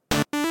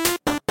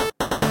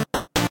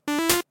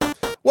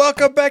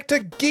Welcome back to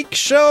Geek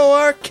Show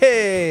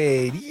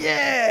Arcade.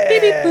 Yeah.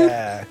 Beep, beep,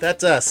 boop.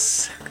 That's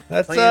us.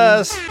 That's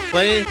us.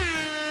 Playing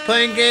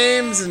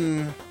games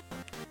and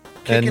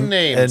kicking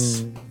names.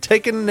 And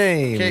taking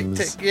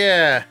names.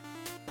 Yeah.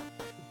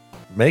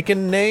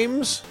 Making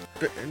names?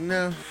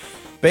 No.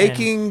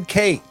 Baking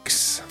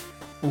cakes.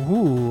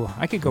 Ooh,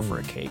 I could go for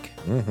a cake.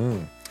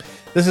 Mm-hmm.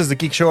 This is the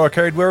Geek Show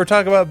Arcade, where we're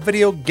talking about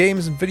video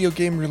games and video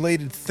game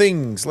related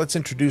things. Let's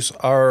introduce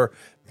our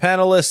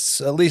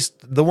panelists, at least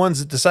the ones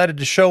that decided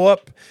to show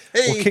up.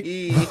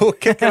 Hey. We'll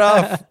kick it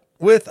off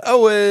with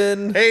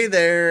Owen. Hey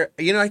there.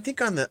 You know, I think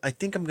I'm going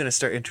to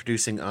start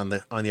introducing on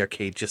the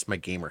arcade just my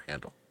gamer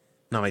handle,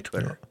 not my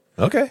Twitter.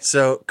 Okay.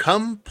 So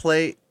come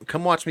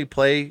watch me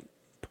play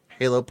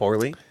Halo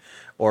poorly,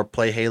 or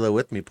play Halo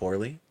with me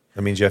poorly.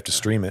 That means you have to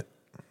stream it.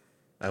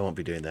 I won't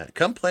be doing that.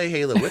 Come play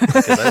Halo with me,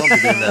 because I won't be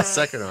doing that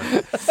second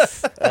one.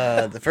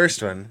 The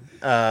first one.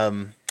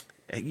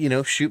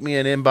 Shoot me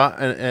a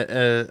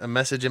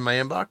message in my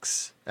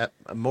inbox at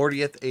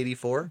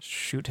Mortieth84.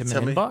 Shoot him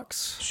an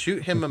inbox?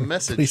 Shoot him a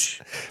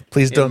message.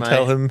 Please don't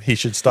tell him he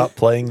should stop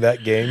playing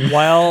that game.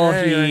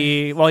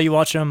 While you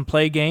watch him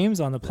play games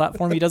on the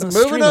platform he doesn't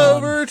stream on. Moving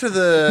over to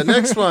the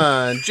next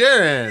one.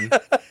 Jaren.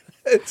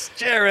 It's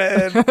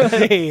Jaren.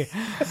 Hey,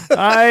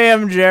 I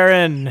am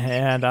Jaren,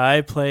 and I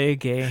play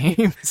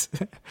games.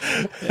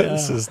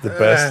 This is the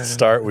best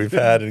start we've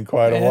had in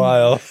quite a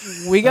while.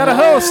 We got a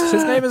host.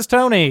 His name is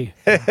Tony.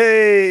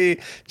 Hey,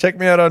 check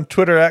me out on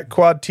Twitter at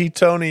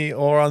QuadTTony,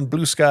 or on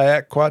Blue Sky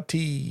at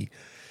QuadT,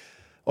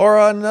 or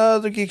on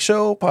the Geek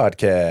Show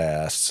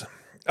podcasts.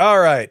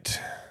 All right.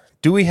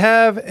 Do we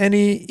have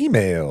any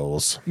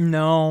emails?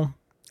 No.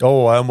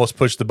 Oh, I almost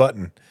pushed the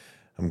button.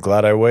 I'm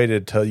glad I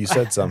waited till you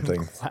said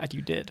something. I'm glad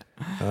you did.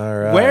 All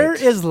right. Where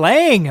is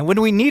Lang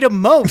when we need him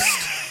most?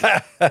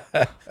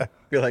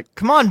 You're like,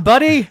 come on,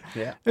 buddy.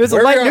 Yeah. It was a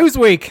light news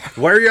week.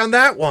 Where are you on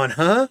that one,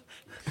 huh?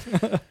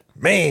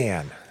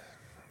 Man.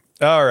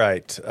 All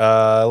right.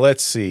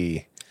 Let's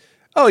see.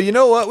 Oh, you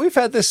know what? We've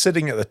had this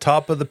sitting at the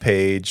top of the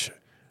page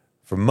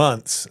for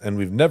months, and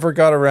we've never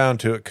got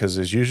around to it because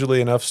there's usually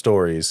enough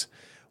stories.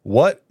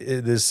 What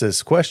is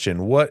this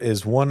question? What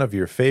is one of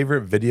your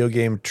favorite video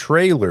game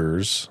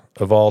trailers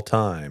of all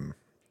time?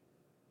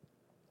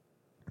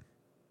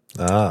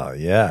 Oh,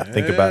 yeah.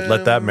 Think about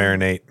let that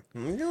marinate.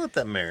 I'm gonna let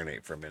that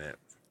marinate for a minute.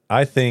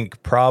 I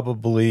think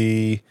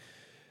probably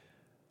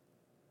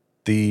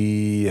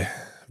one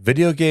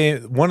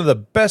of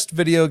the best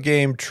video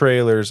game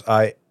trailers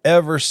I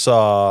ever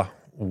saw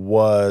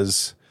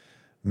was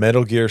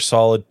Metal Gear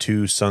Solid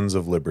 2 Sons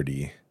of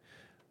Liberty.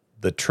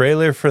 The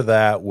trailer for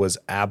that was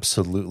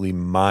absolutely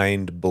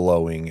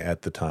mind-blowing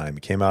at the time.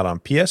 It came out on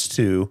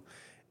PS2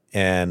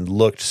 and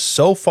looked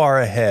so far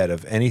ahead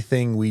of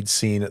anything we'd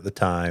seen at the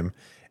time.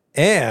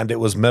 And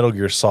it was Metal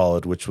Gear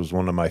Solid, which was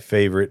one of my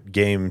favorite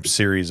game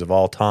series of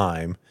all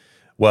time.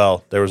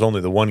 Well, there was only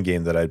the one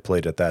game that I'd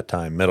played at that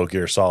time, Metal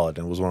Gear Solid,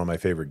 and it was one of my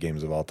favorite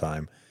games of all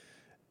time.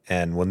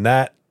 And when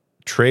that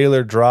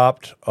trailer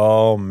dropped,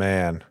 oh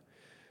man,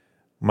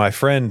 my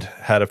friend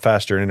had a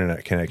faster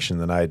internet connection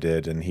than I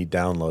did, and he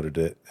downloaded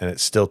it, and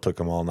it still took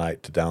him all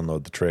night to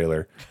download the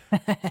trailer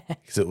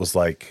because it was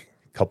like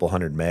a couple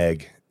hundred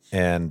meg.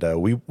 And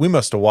we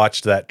must have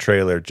watched that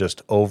trailer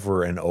just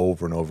over and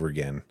over and over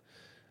again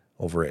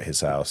over at his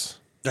house.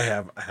 I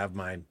have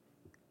mine.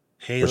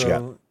 What you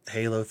got?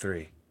 Halo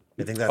 3.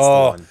 I think that's the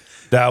one.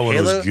 That one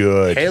was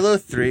good. Halo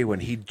 3, when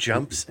he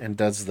jumps and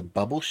does the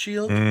bubble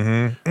shield,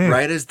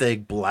 right as they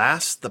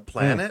blast the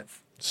planet.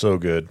 So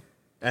good.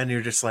 And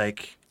you're just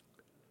like,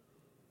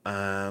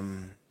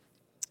 that's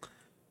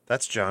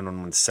John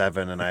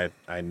 117, and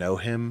I know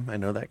him. I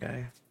know that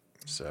guy.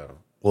 So.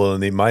 Well,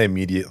 and my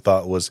immediate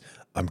thought was,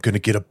 I'm going to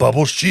get a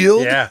bubble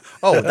shield? Yeah.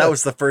 Oh, that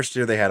was the first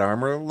year they had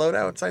armor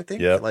loadouts, I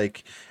think. Yep.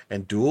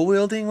 And dual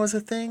wielding was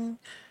a thing.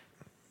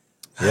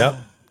 Yep.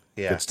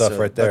 Yeah. Good stuff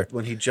right there.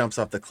 When he jumps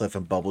off the cliff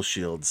and bubble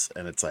shields,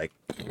 and it's like,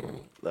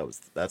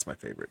 that's my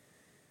favorite.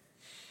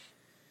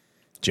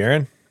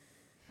 Jaren?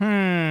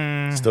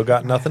 Still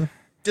got nothing?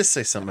 Just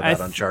say something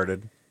about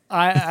Uncharted.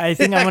 I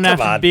think I'm going to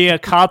have to be a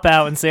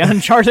cop-out and say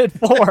Uncharted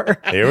 4.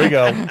 Here we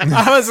go.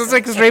 I was just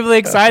extremely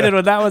excited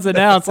when that was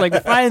announced.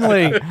 Like,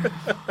 finally.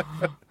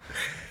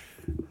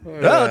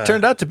 Well, it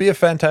turned out to be a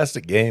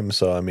fantastic game,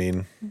 so, I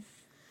mean...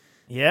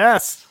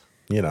 Yes.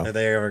 You know. Are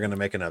they ever going to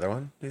make another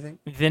one, do you think?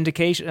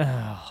 Vindication.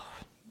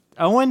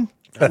 Owen?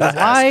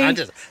 Why? I'm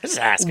just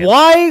asking.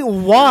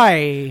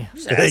 Why?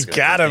 They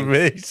gotta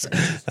be.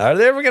 Are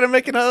they ever going to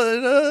make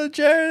another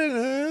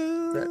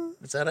Jaren?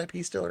 Is that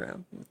IP still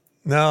around?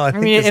 No, I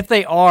think if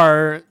they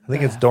are, I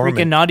think it's dormant.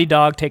 Freaking Naughty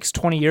Dog takes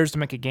 20 years to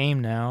make a game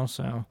now,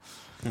 so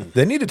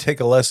they need to take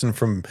a lesson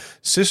from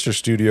sister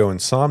studio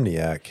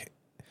Insomniac.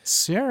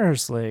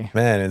 Seriously,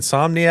 man,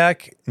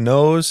 Insomniac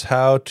knows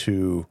how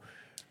to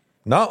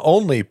not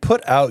only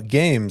put out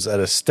games at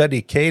a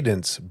steady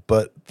cadence,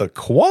 but the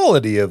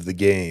quality of the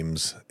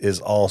games is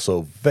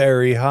also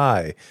very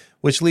high,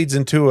 which leads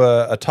into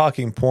a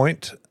talking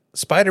point.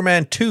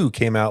 Spider-Man 2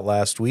 came out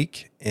last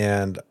week,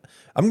 and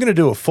I'm going to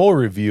do a full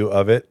review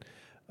of it.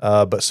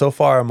 But so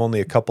far, I'm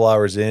only a couple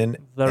hours in.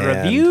 The and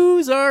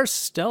reviews are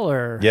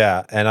stellar.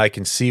 Yeah, and I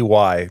can see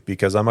why,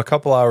 because I'm a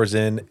couple hours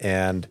in,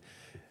 and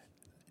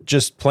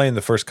just playing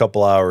the first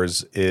couple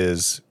hours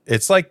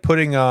it's like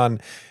putting on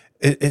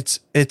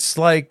it's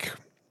like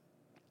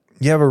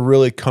you have a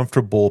really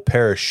comfortable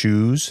pair of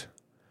shoes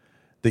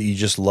that you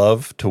just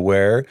love to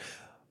wear,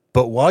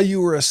 but while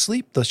you were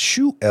asleep, the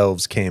shoe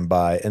elves came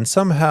by and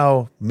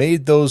somehow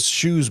made those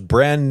shoes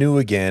brand new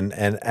again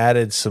and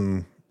added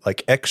some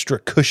like extra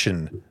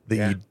cushion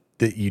that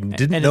you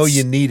didn't know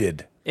you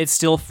needed. It's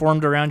still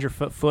formed around your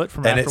foot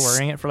from after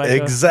wearing it for like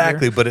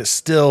exactly, a year. but it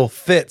still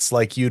fits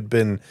like you'd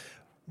been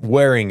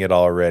wearing it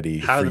already.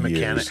 How are for the years.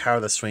 mechanics? How are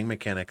the swing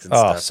mechanics and Oh,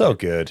 stuff? so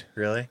good.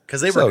 Really?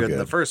 Because they were good in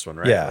the first one,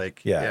 right?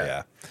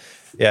 Yeah.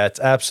 It's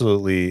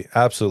absolutely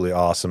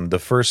awesome. The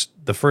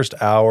first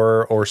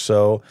hour or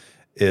so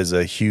is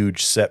a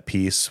huge set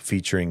piece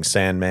featuring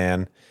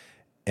Sandman,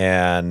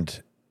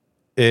 and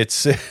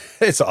it's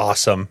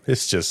awesome.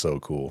 It's just so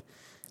cool.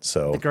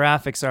 So the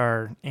graphics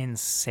are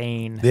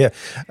insane. Yeah,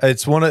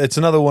 it's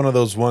another one of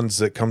those ones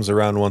that comes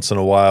around once in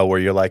a while where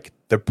you're like,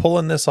 they're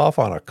pulling this off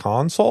on a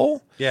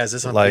console. Yeah, is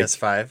this on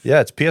PS5?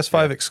 Yeah, it's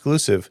PS5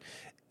 exclusive.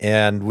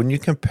 And when you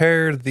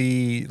compare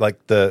the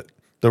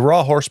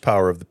raw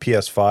horsepower of the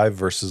PS5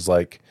 versus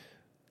like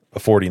a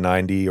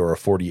 4090 or a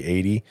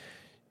 4080,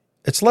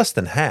 it's less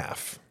than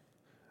half.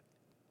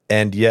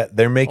 And yet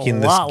they're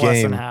making this lot game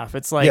less than half.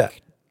 It's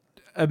like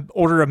an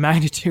order of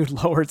magnitude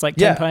lower. It's like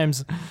 10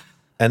 times.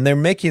 And they're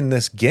making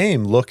this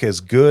game look as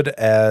good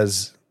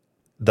as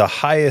the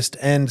highest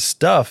end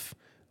stuff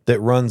that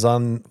runs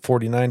on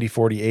 4090,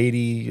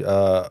 4080,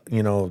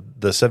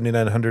 the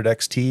 7900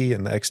 XT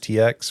and the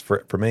XTX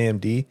from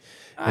AMD.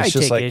 I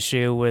take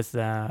issue with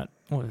that,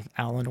 with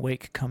Alan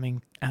Wake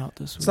coming out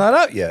this week. It's not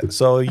out yet,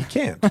 so you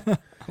can't.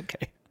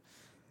 Okay.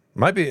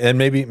 Might be, and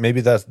maybe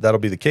that'll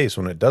be the case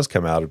when it does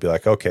come out. It'll be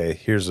like, okay,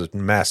 here's a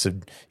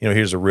massive,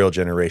 here's a real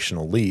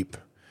generational leap.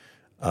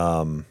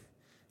 And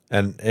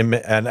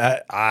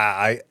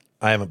I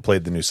haven't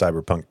played the new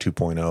Cyberpunk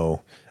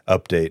 2.0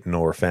 update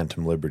nor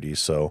Phantom Liberty,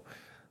 so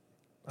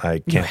I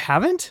can't. You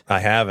haven't? I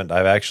haven't.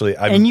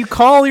 And you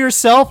call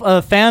yourself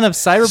a fan of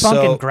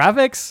Cyberpunk and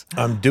graphics?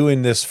 I'm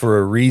doing this for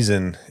a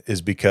reason,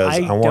 is because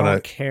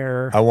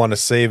I want to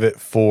save it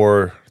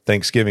for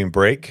Thanksgiving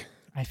break.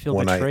 I feel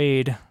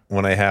betrayed.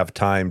 When I have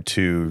time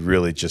to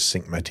really just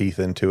sink my teeth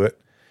into it.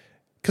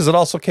 Because it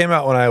also came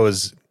out when I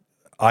was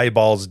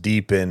eyeballs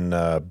deep in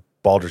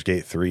Baldur's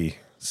Gate 3.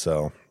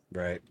 So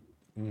right.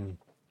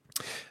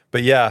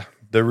 But yeah,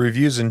 the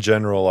reviews in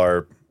general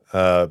are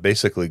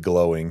basically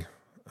glowing.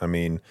 I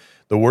mean,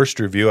 the worst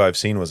review I've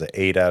seen was an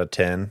 8 out of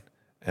 10,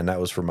 and that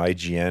was from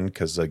IGN,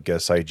 because I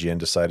guess IGN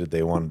decided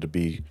they wanted to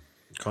be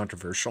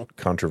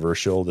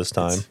controversial this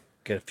time.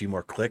 Get a few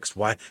more clicks.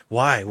 Why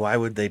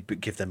would they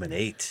give them an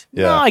 8?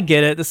 Yeah, no, I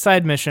get it. The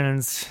side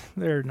missions,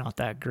 they're not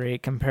that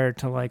great compared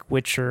to like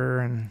Witcher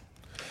and.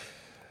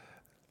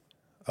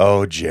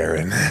 Oh,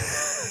 Jaren.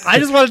 I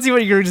just want to see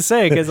what you're going to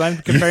say, because I'm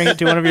comparing it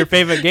to one of your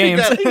favorite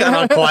games. He got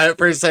all quiet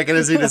for a second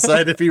as he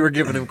decided if you were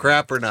giving him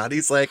crap or not.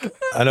 He's like,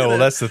 I know. Well,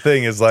 that's the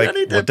thing is like,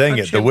 well, dang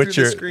it.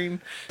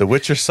 The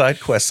Witcher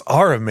side quests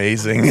are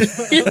amazing.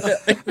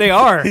 They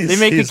are. They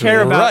make you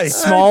care about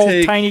small,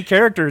 tiny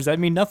characters that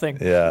mean nothing.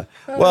 Yeah.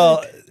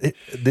 Well,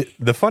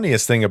 the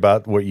funniest thing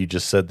about what you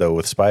just said, though,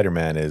 with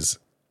Spider-Man is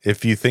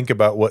if you think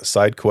about what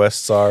side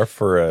quests are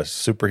for a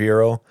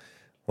superhero,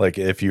 like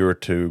if you were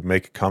to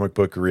make a comic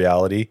book a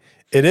reality,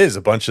 it is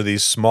a bunch of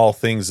these small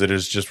things that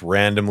is just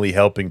randomly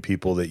helping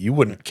people that you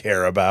wouldn't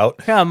care about.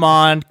 Come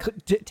on.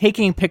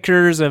 Taking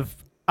pictures of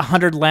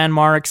 100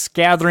 landmarks,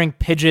 gathering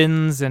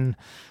pigeons, and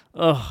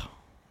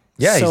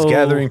yeah, he's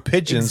gathering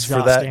pigeons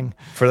for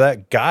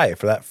that guy,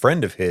 for that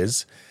friend of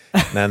his.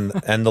 And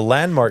the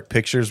landmark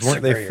pictures,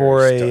 weren't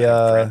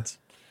the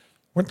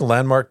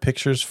landmark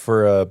pictures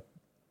for a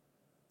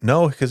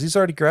no, because he's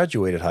already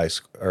graduated high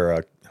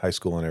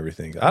school and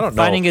everything. I don't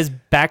know. Finding his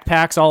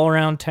backpacks all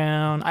around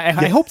town.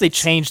 I hope they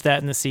changed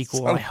that in the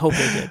sequel. I hope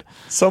they did.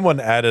 Someone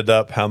added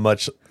up how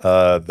much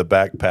the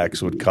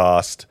backpacks would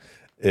cost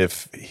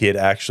if he had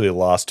actually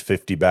lost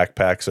 50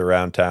 backpacks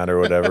around town or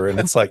whatever. And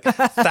it's like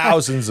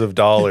thousands of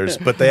dollars.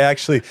 But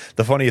the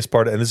funniest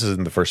part, and this is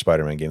in the first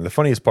Spider-Man game, the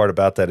funniest part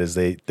about that is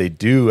they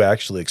do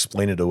actually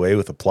explain it away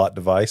with a plot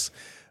device,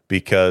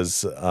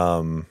 because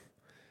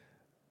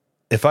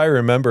if I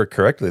remember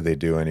correctly, they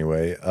do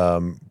anyway.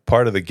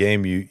 Part of the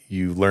game,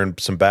 you learn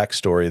some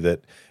backstory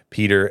that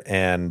Peter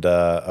and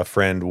a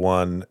friend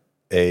won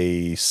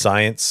a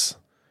science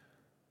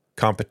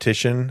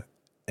competition,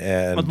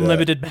 and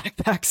unlimited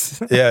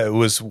backpacks. Yeah, it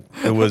was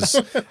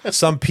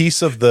some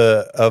piece of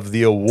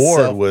the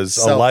award was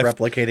a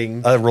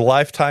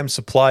lifetime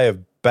supply of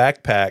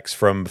backpacks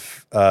from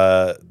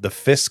the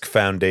Fisk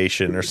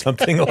Foundation or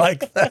something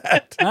like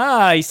that.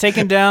 He's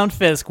taking down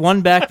Fisk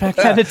one backpack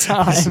at a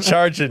time.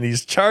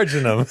 He's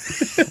charging them.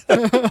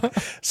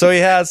 So he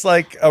has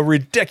like a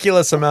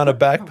ridiculous amount of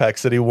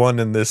backpacks that he won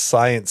in this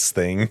science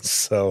thing.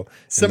 So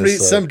some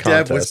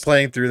dev was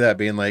playing through that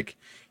being like,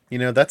 You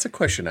know, that's a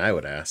question I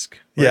would ask.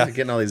 Where Yeah. are they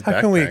getting all these How backpacks?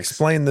 can we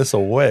explain this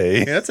away?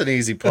 Yeah, that's an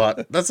easy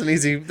plot. That's an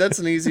easy.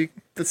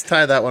 Let's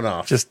tie that one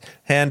off. Just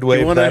hand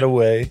wave wanna- that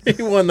away.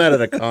 He won that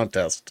at a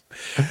contest.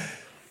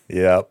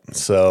 Yep.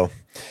 So,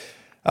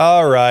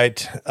 all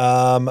right.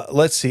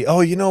 Let's see. Oh,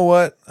 you know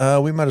what?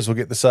 We might as well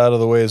get this out of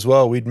the way as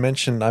well. I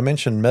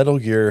mentioned Metal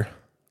Gear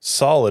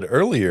Solid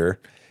earlier,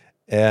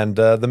 and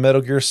the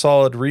Metal Gear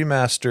Solid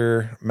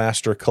Remaster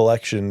Master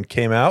Collection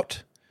came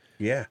out.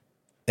 Yeah.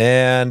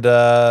 And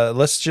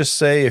let's just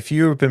say, if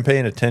you've been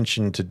paying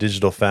attention to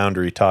Digital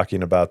Foundry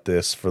talking about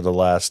this for the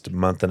last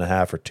month and a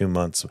half or 2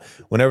 months,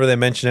 whenever they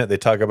mention it, they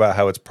talk about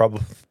how it's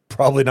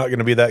probably not going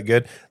to be that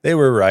good. They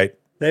were right.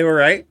 They were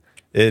right.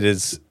 It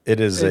is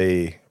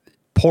a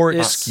poor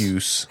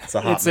excuse. It's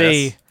a hot It's mess.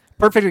 a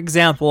perfect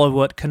example of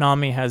what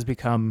Konami has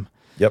become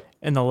Yep,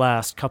 in the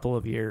last couple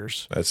of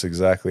years. that's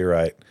exactly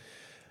right.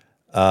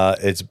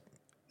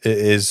 It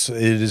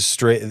is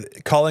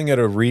straight calling it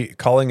a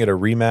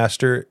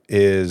remaster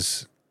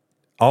is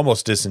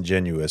almost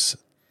disingenuous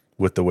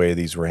with the way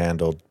these were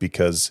handled,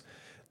 because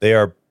they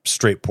are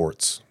straight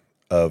ports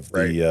of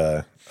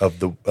the of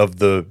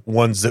the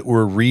ones that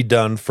were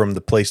redone from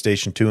the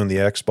PlayStation 2 and the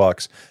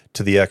Xbox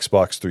to the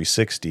Xbox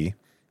 360,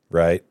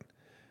 right?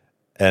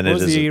 And What it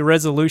was is the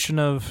resolution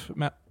of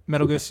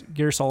Metal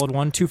Gear Solid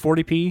 1?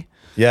 240p?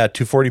 yeah,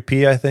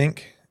 240p, I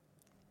think.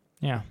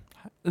 Yeah.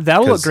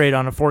 That'll look 'Cause- great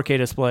on a 4K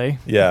display.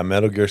 Yeah,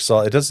 Metal Gear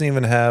Solid. It doesn't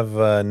even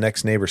have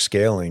next neighbor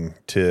scaling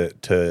to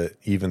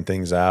even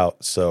things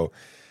out. So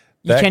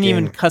You that can't game-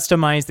 even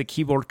customize the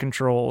keyboard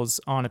controls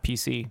on a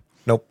PC.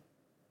 Nope.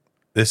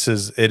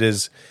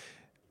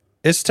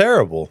 It's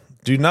terrible.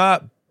 Do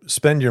not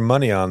spend your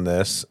money on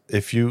this.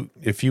 If you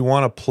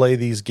want to play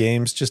these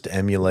games, just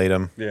emulate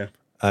them. Yeah.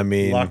 I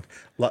mean,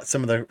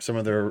 Some of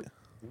the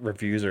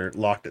reviews are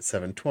locked at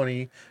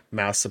 720.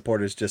 Mouse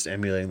support is just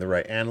emulating the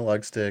right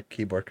analog stick.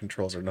 Keyboard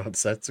controls are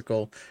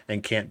nonsensical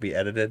and can't be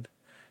edited.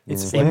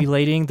 It's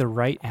emulating the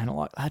right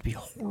analog. That'd be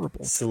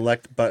horrible.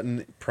 Select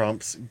button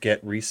prompts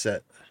get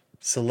reset.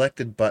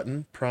 Selected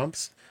button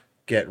prompts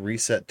get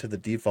reset to the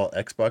default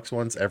Xbox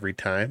ones every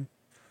time.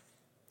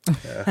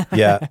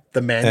 yeah,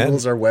 The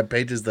manuals are web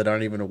pages that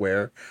aren't even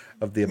aware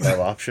of the above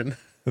option.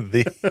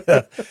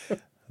 the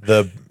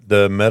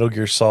Metal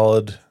Gear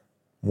Solid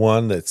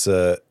one that's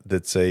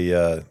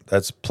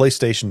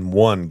PlayStation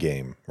 1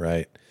 game,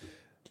 right?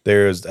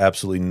 There is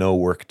absolutely no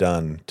work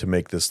done to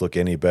make this look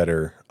any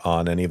better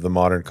on any of the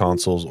modern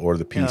consoles or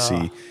the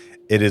PC.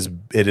 It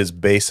is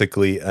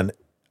basically an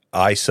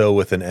ISO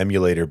with an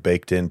emulator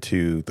baked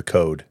into the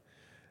code.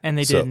 And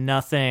they So- did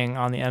nothing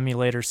on the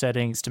emulator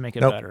settings to make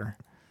it Nope. better.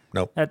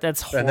 Nope.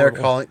 That's horrible.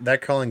 And they're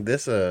calling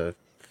this an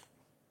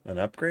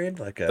upgrade,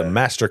 like The a.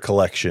 Master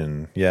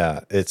Collection. Yeah,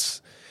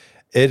 it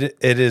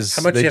is.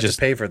 How much they do you have just to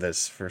pay for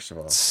this? First of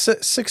all,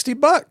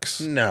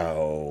 $60.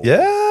 no.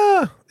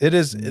 Yeah, it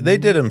is. They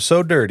did him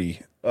so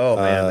dirty. Oh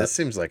man, this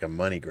seems like a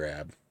money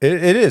grab.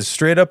 It is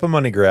straight up a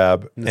money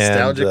grab.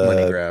 Nostalgic and,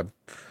 money grab.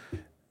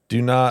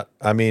 Do not.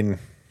 I mean,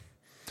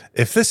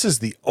 if this is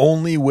the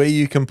only way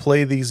you can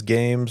play these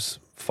games,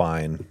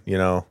 fine. You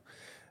know.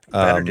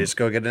 Better just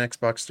go get an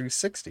Xbox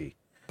 360.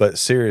 But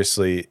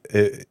seriously,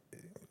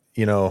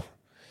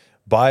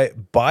 buy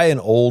an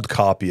old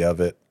copy of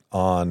it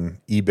on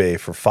eBay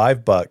for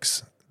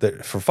 $5.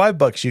 For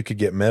 $5, you could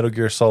get Metal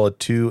Gear Solid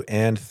 2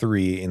 and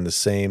 3 in the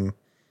same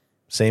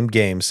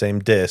game, same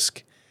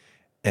disc,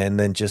 and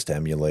then just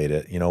emulate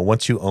it.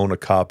 Once you own a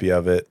copy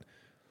of it,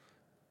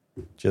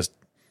 just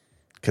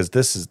because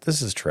this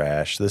is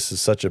trash. This is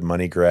such a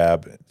money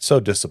grab. It's so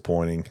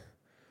disappointing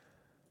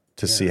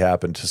to see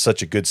happen to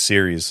such a good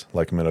series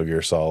like Metal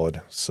Gear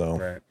Solid. So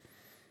Right.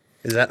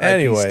 Is that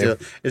Anyway.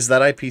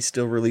 IP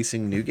still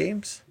releasing new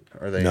games?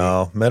 Are they?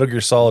 no, Metal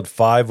Gear Solid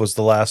 5 was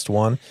the last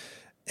one,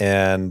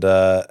 and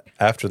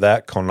after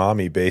that,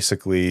 Konami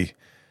basically,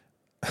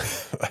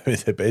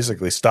 they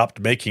basically stopped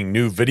making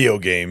new video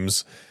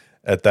games.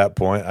 At that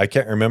point, I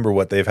can't remember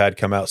what they've had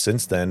come out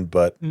since then,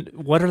 but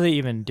What are they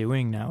even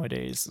doing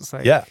nowadays? It's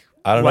like, yeah,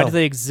 I don't why know. do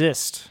they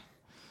exist?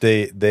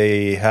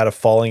 They had a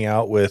falling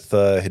out with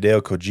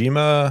Hideo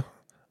Kojima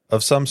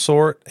of some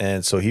sort,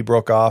 and so he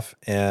broke off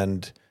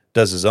and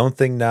does his own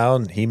thing now.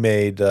 And he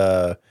made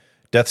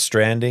Death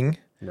Stranding,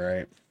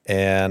 Right.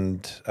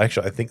 and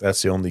actually, I think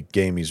that's the only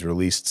game he's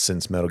released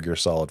since Metal Gear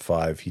Solid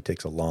 5. He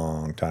takes a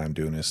long time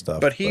doing his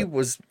stuff, But he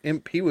was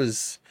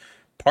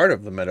part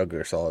of the Metal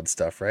Gear Solid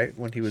stuff, right?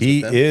 When he was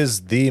with them?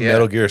 is the Yeah.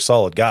 Metal Gear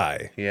Solid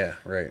guy, Yeah.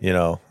 Right.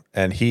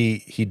 and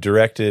he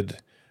directed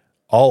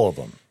all of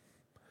them.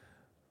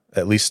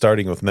 At least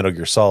starting with Metal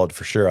Gear Solid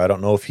for sure. I don't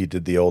know if he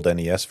did the old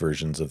NES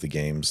versions of the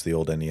games, the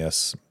old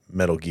NES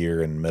Metal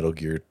Gear and Metal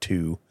Gear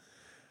 2.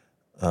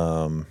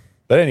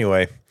 But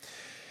anyway,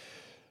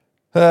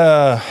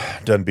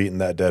 done beating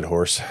that dead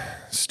horse.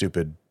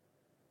 Stupid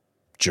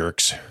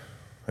jerks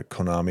at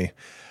Konami.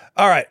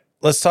 All right,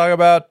 let's talk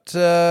about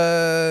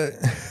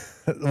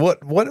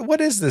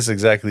what is this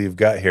exactly you've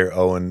got here,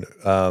 Owen?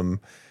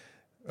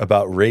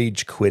 About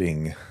rage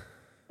quitting.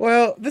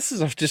 Well, this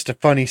is just a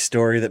funny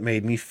story that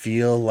made me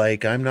feel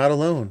like I'm not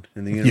alone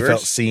in the universe. You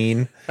felt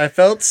seen. I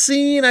felt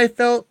seen. I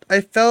felt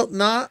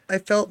not.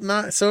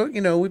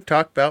 So, we've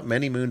talked about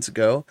many moons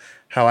ago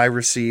how I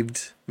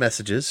received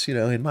messages,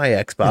 in my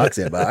Xbox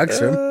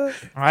inbox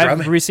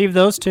I've received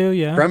those too,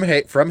 yeah.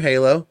 from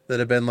Halo that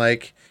have been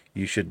like,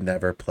 you should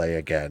never play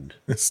again.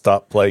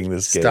 Stop playing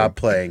this game. Stop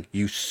playing.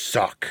 You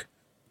suck.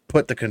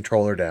 Put the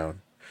controller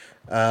down.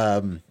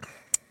 And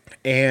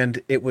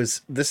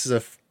this is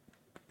a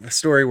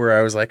story where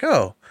I was like,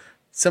 oh,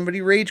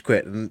 somebody rage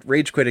quit. And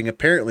rage quitting,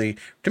 apparently,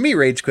 to me,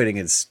 rage quitting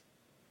is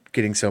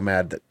getting so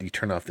mad that you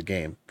turn off the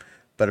game.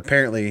 But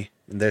apparently,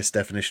 in this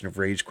definition of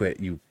rage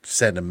quit, you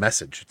send a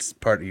message. It's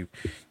part of you.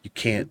 You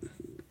can't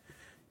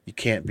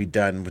be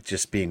done with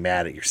just being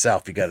mad at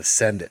yourself. You got to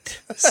send it.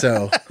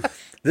 So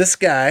this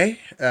guy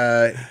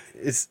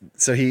he's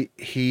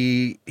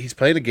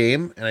playing a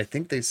game, and I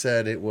think they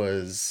said it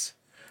was,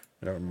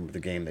 I don't remember the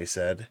game they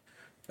said.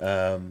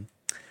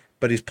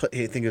 But I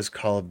think it was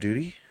Call of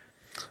Duty.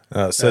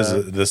 It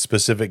says the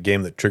specific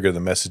game that triggered the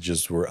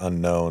messages were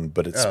unknown,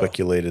 but it's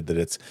speculated that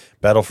it's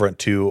Battlefront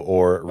 2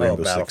 or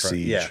Rainbow Six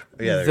Siege.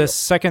 Yeah. The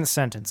second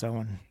sentence,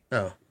 Owen.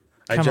 Oh,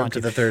 I Come jumped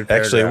on, to the third.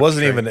 Actually,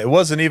 paragraph.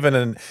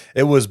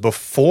 it was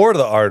before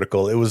the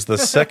article. It was the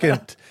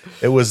second.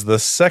 It was the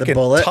second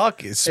bullet?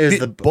 talk. It was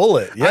the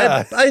bullet.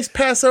 Yeah, I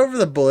pass over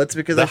the bullets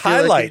because the I feel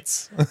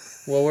highlights.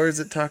 Well, where does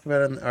it talk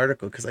about in the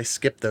article? Because I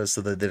skipped those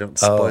so that they don't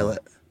spoil it.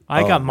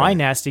 I got my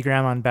nasty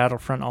gram on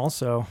Battlefront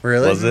also.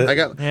 Really? Was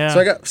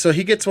it? So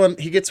he gets one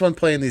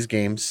playing these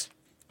games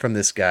from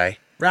this guy.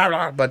 Rah,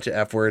 rah, a bunch of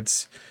F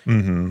words.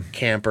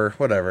 Camper,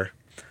 whatever.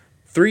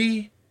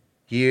 3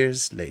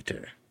 years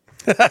later,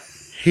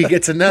 he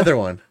gets another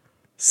one.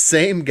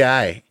 Same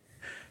guy.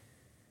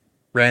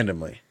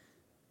 Randomly.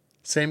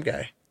 Same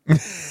guy.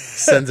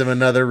 Sends him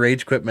another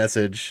rage quit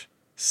message.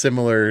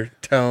 Similar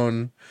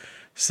tone,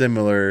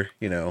 similar,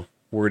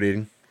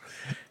 wording.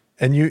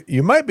 And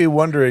you might be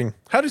wondering,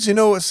 how does he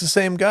know it's the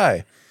same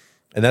guy?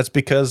 And that's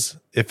because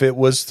if it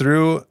was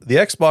through the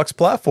Xbox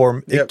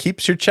platform, it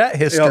keeps your chat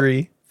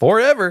history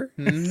forever,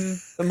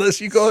 unless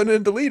you go in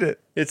and delete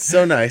it. It's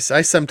so nice.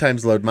 I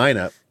sometimes load mine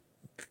up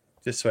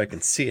just so I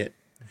can see it.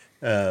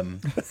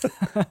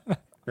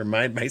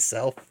 Remind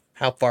myself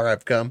how far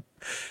I've come.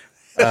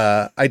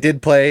 I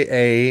did play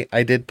a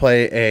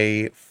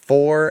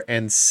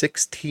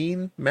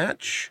 4-16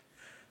 match.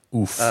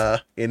 Oof.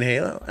 In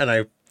Halo, and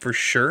I for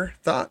sure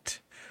thought,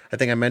 I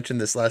think I mentioned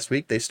this last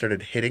week, they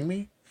started hitting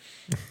me.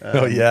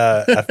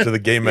 After the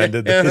game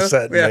ended, they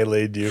sat and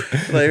meleeed you.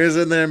 Players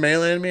in there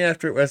meleeing me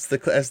after as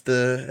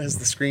the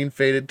screen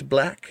faded to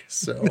black.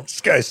 So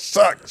This guy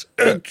sucks.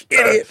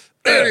 idiot.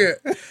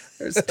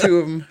 There's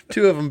two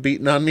of them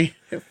beating on me.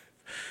 It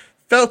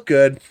felt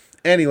good.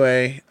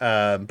 Anyway,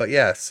 but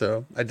yeah,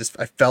 so I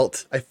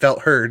felt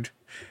heard.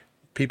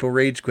 People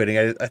rage quitting.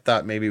 I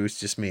thought maybe it was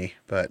just me,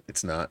 but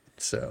it's not.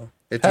 So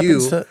if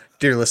you,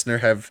 dear listener,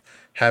 have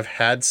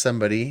had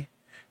somebody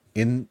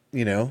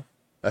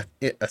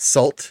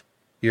assault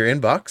your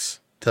inbox,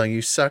 telling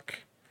you suck,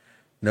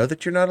 know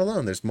that you're not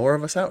alone. There's more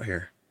of us out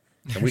here.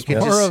 And we can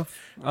More of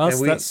us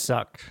that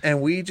suck.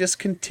 And we just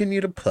continue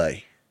to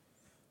play.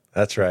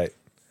 That's right.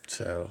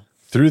 So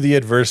Through the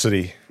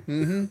adversity.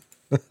 I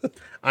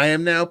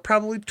am now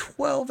probably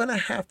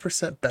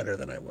 12.5% better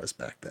than I was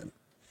back then.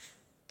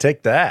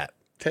 Take that.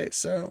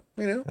 So,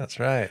 That's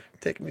right.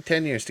 taking me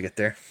 10 years to get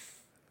there.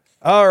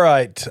 All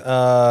right.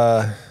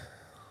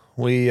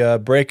 We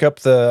break up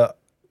the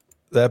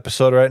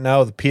episode right now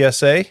with a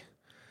PSA.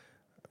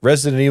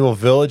 Resident Evil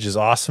Village is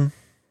awesome.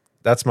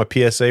 That's my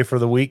PSA for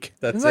the week.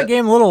 Isn't that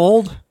game a little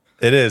old?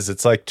 It is.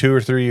 It's like 2 or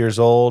 3 years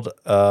old,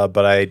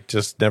 but I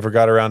just never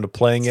got around to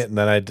playing it. And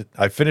then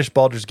I finished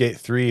Baldur's Gate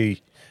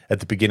 3 at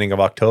the beginning of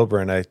October,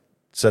 and I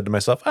said to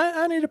myself,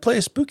 I need to play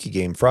a spooky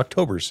game for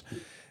October's.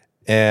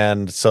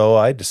 And so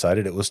I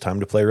decided it was time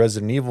to play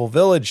Resident Evil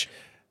Village.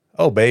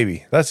 Oh,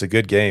 baby, that's a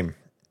good game.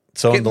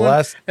 So in the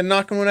last... And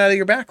knocking one out of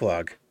your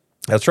backlog.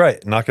 That's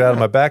right. Knock it out of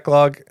my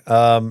backlog.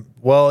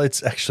 Well,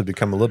 it's actually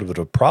become a little bit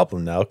of a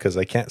problem now because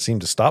I can't seem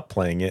to stop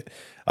playing it.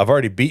 I've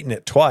already beaten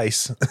it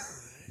twice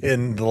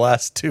in the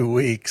last 2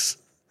 weeks.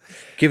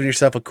 Giving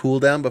yourself a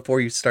cooldown before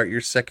you start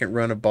your second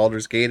run of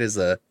Baldur's Gate as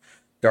a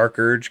Dark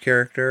Urge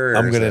character?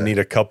 I'm going to need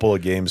a couple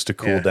of games to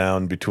cool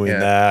down between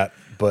that.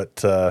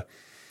 But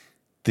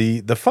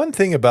the fun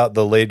thing about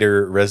the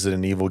later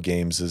Resident Evil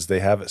games is they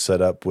have it set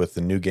up with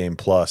the New Game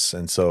Plus.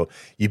 And so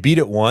you beat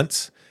it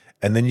once,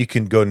 and then you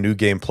can go New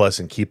Game Plus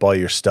and keep all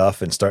your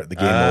stuff and start the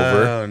game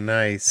over. Oh,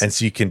 nice. And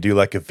so you can do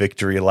like a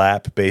victory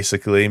lap,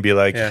 basically, and be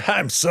like,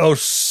 I'm so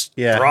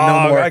strong,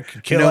 no more, I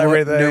can kill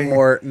everything.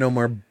 No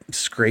more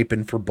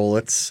scraping for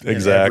bullets in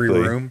Exactly.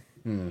 every room.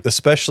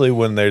 Especially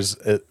when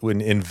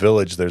when in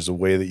Village, there's a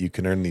way that you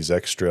can earn these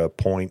extra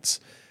points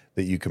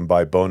that you can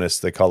buy bonus.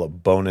 They call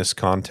it bonus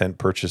content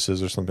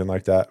purchases or something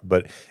like that.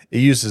 But it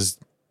uses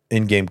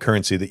in-game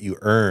currency that you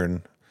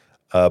earn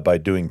by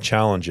doing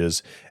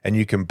challenges, and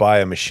you can buy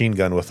a machine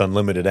gun with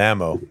unlimited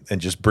ammo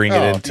and just bring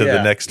it into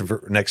the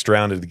next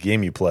round of the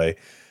game you play.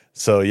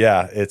 So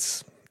yeah,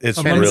 it's It's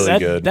Unlimited- really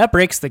good. That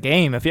breaks the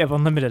game if you have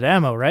unlimited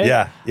ammo, right?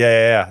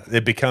 Yeah.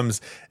 It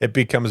becomes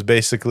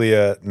basically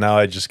now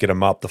I just get to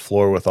mop the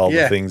floor with all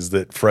the things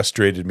that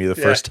frustrated me the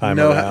first time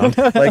around.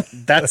 Like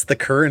that's the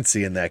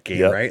currency in that game,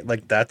 Yep. right?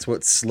 Like that's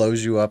what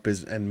slows you up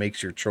and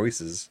makes your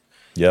choices.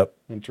 Yep.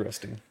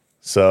 Interesting.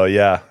 So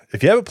yeah,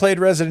 if you haven't played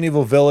Resident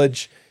Evil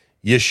Village,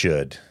 you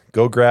should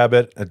go grab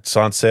it. It's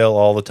on sale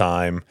all the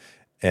time,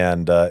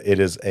 and it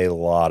is a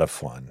lot of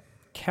fun.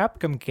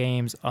 Capcom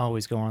games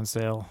always go on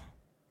sale.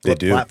 They What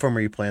do. platform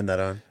are you playing that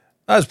on?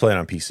 I was playing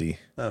on PC.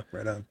 Oh,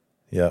 right on.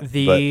 Yeah,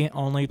 The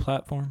only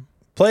platform.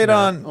 play it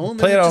Only on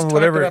just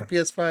whatever talked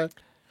about PS5.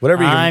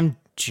 whatever you I'm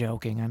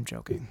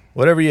joking.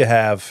 whatever you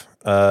have.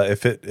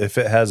 If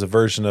it has a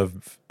version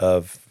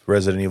of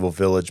Resident Evil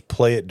Village,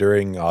 play it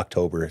during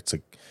October. It's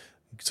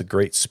a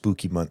great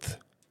spooky month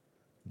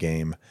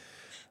game.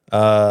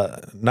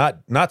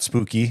 Not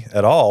spooky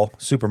at all.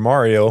 Super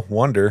Mario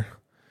Wonder.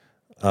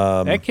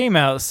 That came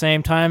out the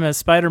same time as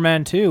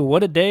Spider-Man 2.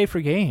 What a day for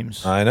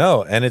games. I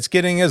know, and it's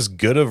getting as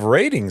good of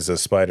ratings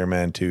as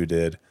Spider-Man 2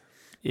 did.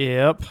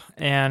 Yep.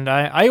 And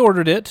I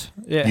ordered it.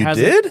 You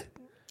did?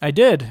 I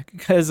did,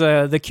 because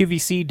the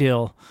QVC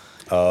deal.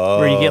 Oh,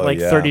 where you get like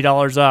yeah.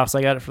 $30 off. So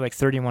I got it for like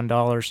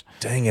 $31.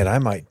 Dang it, I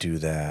might do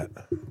that.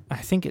 I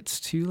think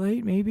it's too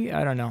late, maybe.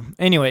 I don't know.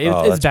 Anyway,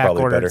 it's that's back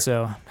probably better. ordered,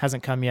 so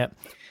hasn't come yet.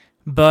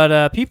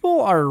 But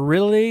people are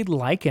really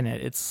liking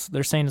it.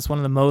 They're saying it's one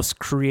of the most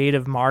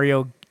creative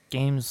Mario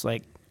games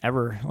like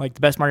ever, like the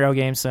best Mario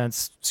game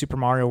since Super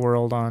Mario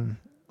World on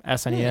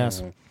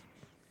SNES.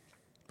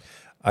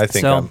 I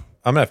think I'm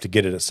gonna have to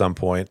get it at some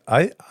point.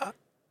 I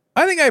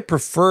think I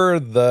prefer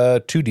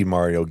the 2D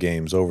Mario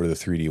games over the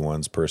 3D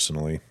ones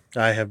personally.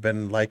 I have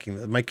been liking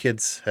them. My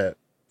kids have.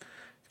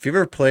 If you've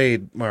ever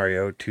played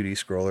Mario 2D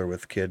scroller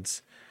with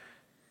kids,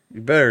 you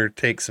better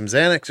take some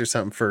Xanax or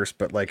something first.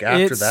 But like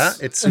after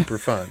that, it's super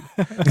fun.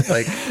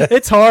 Like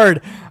It's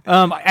hard.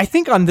 I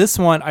think on this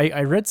one,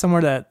 I read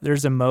somewhere that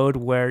there's a mode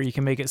where you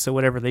can make it so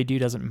whatever they do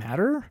doesn't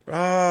matter.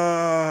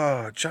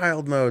 oh,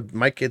 child mode.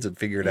 My kids would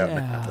figure it out.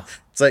 Yeah.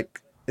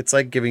 It's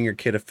like giving your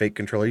kid a fake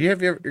controller. You're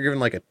giving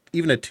like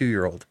even a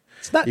 2-year-old.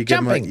 It's not You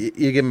jumping.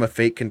 give them a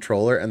fake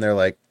controller, and they're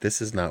like,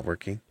 "This is not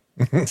working.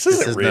 This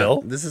isn't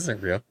real. This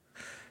isn't real."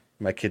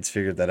 My kids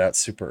figured that out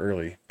super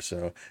early.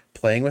 So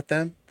playing with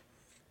them,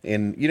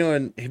 and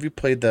have you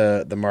played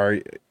the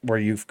Mario where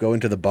you go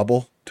into the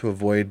bubble to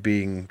avoid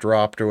being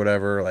dropped or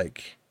whatever?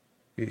 Like,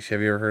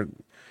 have you ever heard?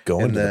 Go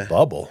into the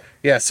bubble.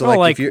 Yeah, so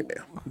like, if you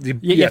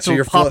You have so to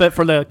you're pop it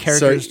for the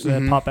characters to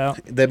mhm. pop out.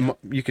 Then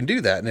you can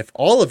do that, and if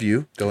all of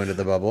you go into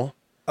the bubble,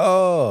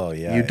 Oh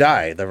yeah. you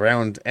die. The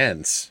round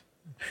ends.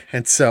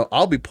 And so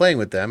I'll be playing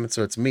with them. And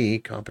so it's me,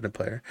 competent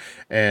player,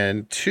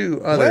 and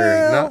two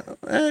other.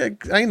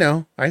 I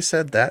know. I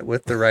said that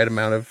with the right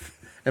amount of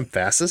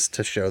emphasis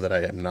to show that I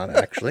am not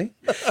actually.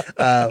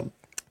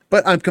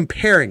 But I'm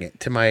comparing it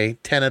to my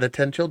 10 out of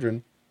 10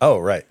 children. Oh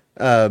right.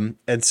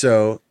 And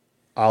so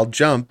I'll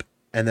jump,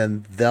 and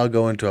then they'll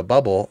go into a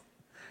bubble,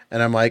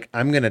 and I'm like,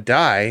 I'm gonna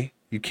die.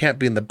 You can't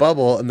be in the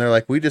bubble. And they're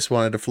like, we just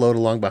wanted to float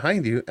along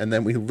behind you. And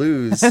then we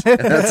lose and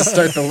have to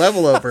start the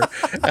level over.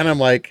 And I'm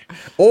like,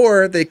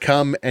 or they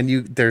come and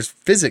there's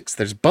physics,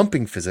 there's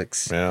bumping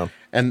physics. Yeah.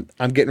 And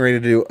I'm getting ready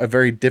to do a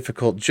very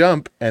difficult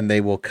jump, and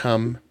they will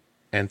come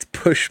and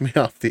push me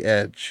off the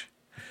edge.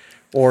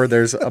 Or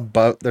there's a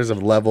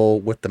level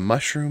with the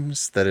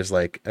mushrooms that is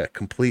like a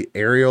complete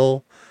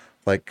aerial,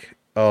 like,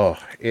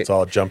 It's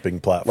all jumping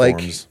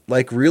platforms.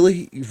 like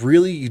really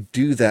you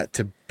do that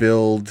to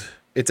build.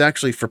 It's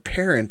actually for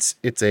parents.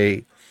 It's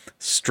a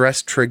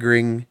stress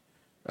triggering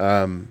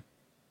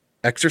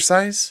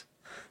exercise.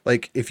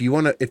 Like if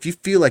you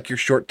feel like you're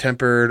short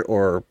tempered,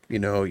 or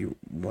you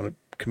want to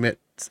commit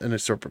in a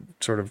sort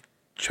of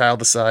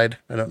childicide.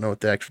 I don't know what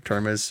the actual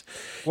term is.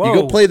 Whoa.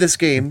 You go play this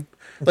game.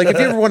 Like if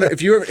you ever want to,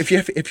 if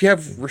you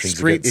have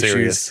restraint get issues,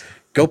 serious.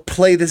 go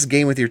play this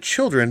game with your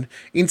children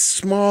in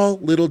small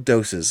little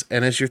doses.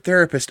 And as your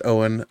therapist,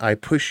 Owen, I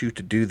push you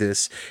to do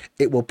this.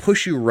 It will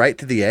push you right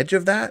to the edge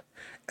of that,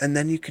 and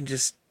then you can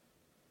just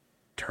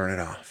turn it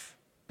off.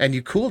 And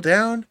you cool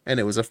down, and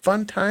it was a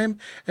fun time,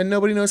 and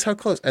nobody knows how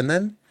close. And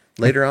then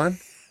later on,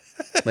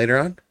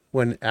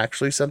 when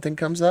actually something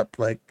comes up,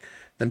 like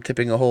them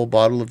tipping a whole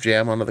bottle of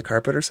jam onto the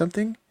carpet or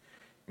something,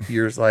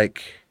 you're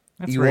like,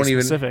 That's you very won't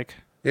even. specific.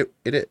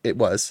 It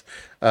was.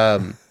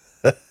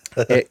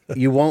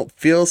 You won't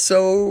feel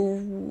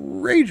so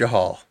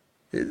rageahol.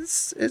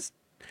 It's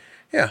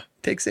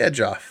takes the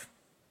edge off.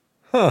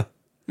 Huh.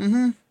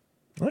 Mm-hmm.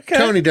 Okay.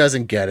 Tony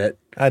doesn't get it.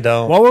 I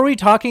don't. What were we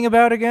talking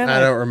about again? I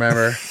don't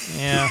remember.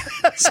 Yeah.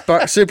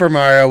 Super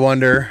Mario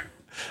Wonder.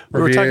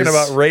 We were talking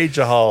about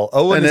Rageahol.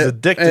 Owen is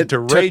addicted to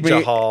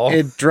Rageahol.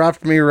 It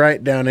dropped me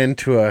right down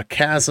into a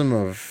chasm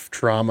of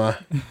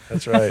trauma.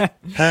 That's right.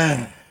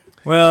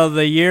 Well,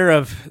 the year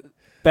of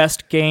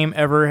best game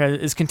ever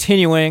is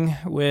continuing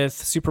with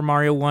Super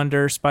Mario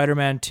Wonder,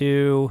 Spider-Man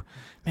 2.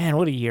 Man,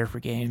 what a year for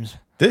games.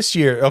 This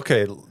year,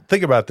 okay,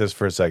 think about this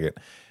for a second.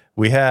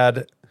 We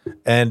had,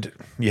 and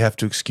you have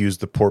to excuse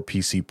the poor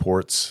PC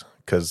ports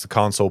because the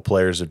console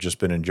players have just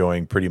been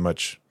enjoying pretty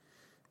much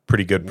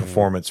pretty good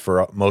performance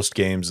for most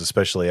games,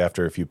 especially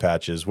after a few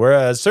patches.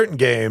 Whereas certain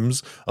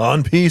games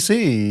on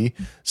PC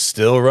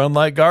still run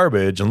like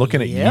garbage. And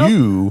looking at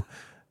you,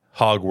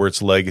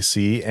 Hogwarts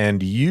Legacy,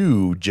 and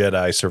you,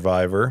 Jedi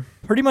Survivor.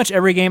 Pretty much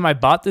every game I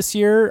bought this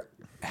year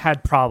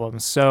had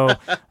problems. So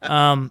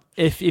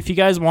if you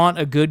guys want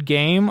a good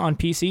game on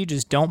PC,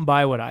 just don't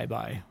buy what I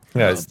buy.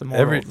 Yeah, That's the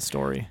moral of the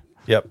story.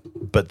 Yep.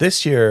 But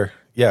this year,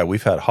 yeah,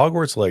 we've had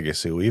Hogwarts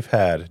Legacy. We've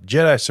had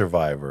Jedi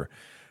Survivor.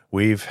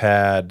 We've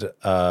had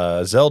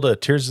Zelda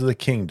Tears of the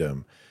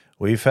Kingdom.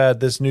 We've had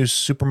this new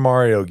Super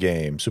Mario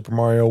game, Super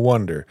Mario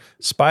Wonder,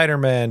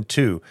 Spider-Man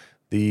 2,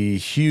 the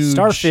huge...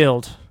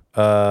 Starfield.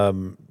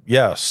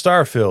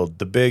 Starfield,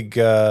 the big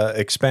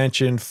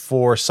expansion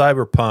for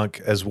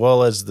Cyberpunk, as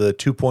well as the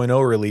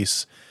 2.0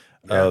 release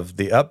of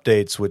the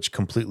updates, which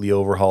completely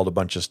overhauled a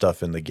bunch of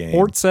stuff in the game.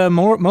 Forza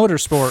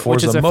Motorsport,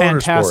 which is a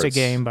fantastic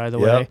game, by the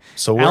way.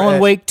 So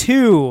Alan Wake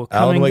 2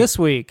 coming this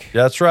week.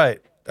 That's right.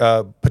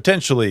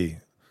 Potentially,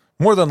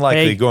 more than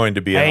likely, going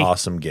to be an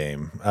awesome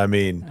game. I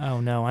mean...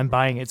 Oh, no, I'm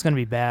buying it. It's going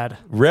to be bad.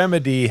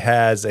 Remedy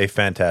has a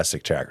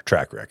fantastic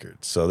track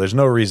record, so there's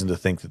no reason to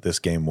think that this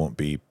game won't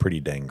be pretty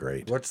dang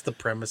great. What's the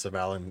premise of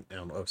Alan?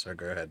 Oh, sorry.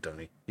 Go ahead,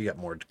 Tony. You got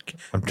more.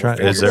 I'm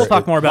trying. We'll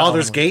talk more about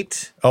Baldur's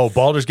Gate. Oh,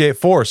 Baldur's Gate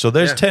 4. So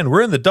there's 10.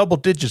 We're in the double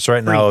digits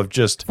right now of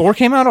just 4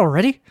 came out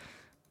already.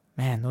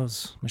 Man,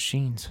 those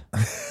machines.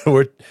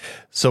 we're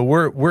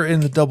in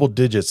the double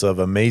digits of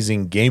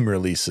amazing game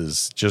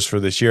releases just for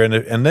this year,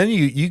 and then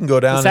you can go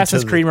down.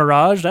 Assassin's Creed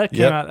Mirage that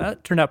came out.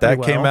 That turned out pretty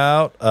well. That came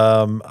out.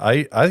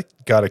 I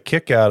got a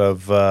kick out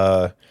of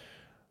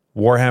Warhammer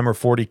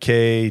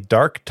 40K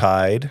Dark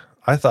Tide.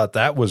 I thought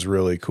that was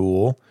really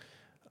cool.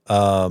 We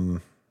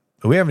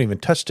haven't even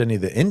touched any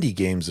of the indie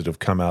games that have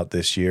come out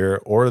this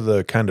year, or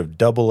the kind of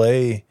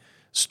AA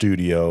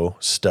studio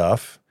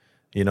stuff.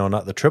 You know,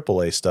 not the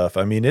AAA stuff.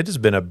 I mean, it has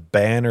been a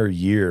banner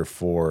year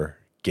for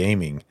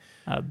gaming.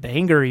 A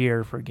banger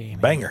year for gaming.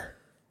 Banger.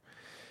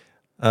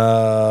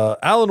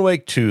 Alan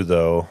Wake 2,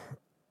 though,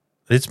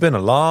 it's been a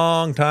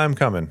long time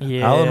coming.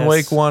 Yes. Alan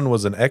Wake 1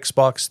 was an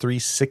Xbox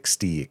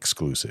 360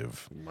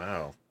 exclusive.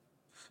 Wow.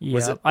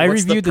 Yeah, I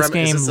reviewed this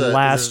game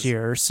last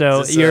year.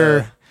 So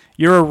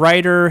you're a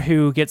writer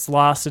who gets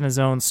lost in his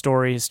own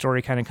story. His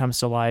story kind of comes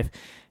to life.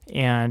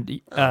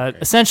 And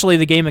essentially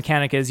the game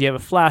mechanic is you have a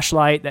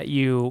flashlight that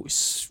you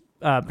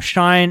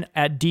shine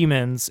at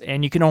demons,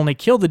 and you can only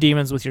kill the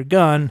demons with your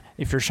gun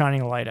if you're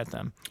shining a light at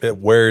them. It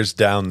wears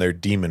down their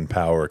demon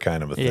power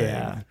kind of a thing.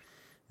 Yeah.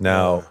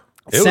 Now,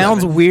 it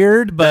sounds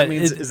weird, but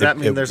does that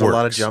mean there's a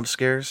lot of jump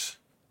scares?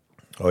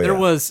 Oh, yeah. There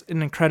was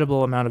an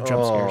incredible amount of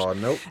jump scares. Oh,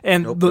 nope.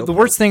 And the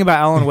worst thing about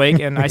Alan Wake,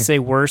 and I say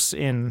worse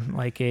in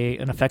like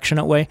an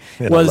affectionate way,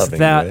 was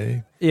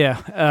that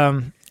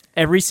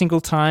every single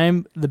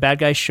time the bad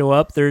guys show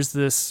up, there's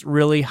this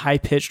really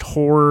high-pitched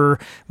horror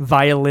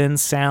violin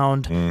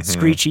sound,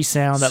 screechy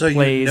sound that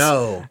plays.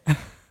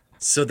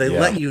 So they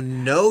let you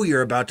know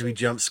you're about to be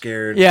jump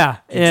scared. Yeah,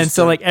 and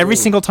so like every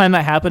single time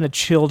that happened, a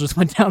chill just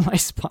went down my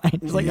spine.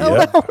 It was like,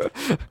 oh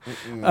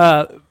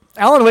no.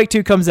 Alan Wake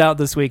 2 comes out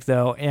this week,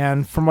 though,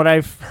 and from what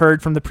I've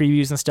heard from the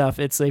previews and stuff,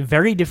 it's a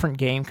very different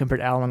game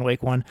compared to Alan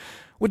Wake 1,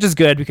 which is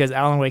good because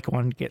Alan Wake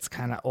 1 gets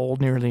kind of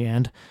old near the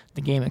end,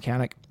 the game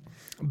mechanic.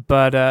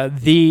 But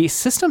the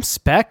system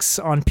specs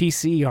on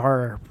PC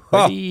are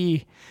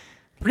pretty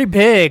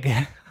big.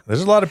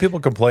 There's a lot of people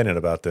complaining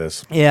about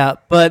this. Yeah,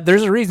 but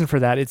there's a reason for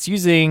that. It's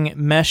using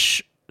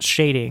mesh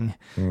shading,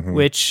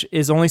 which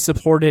is only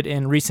supported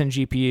in recent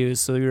GPUs.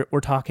 So we're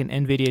talking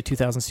NVIDIA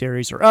 2000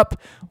 series or up,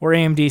 or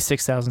AMD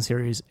 6000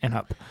 series and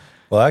up.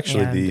 Well,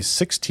 actually, the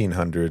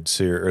 1600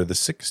 series or the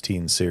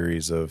 16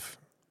 series of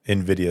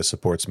NVIDIA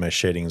supports mesh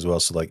shading as well.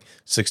 So like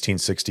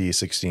 1660,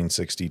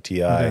 1660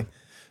 Ti. Okay.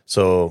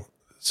 So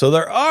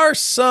there are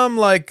some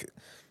like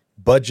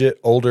budget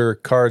older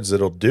cards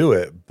that'll do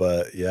it,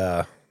 but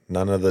yeah,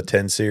 none of the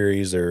 10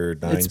 series or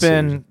 9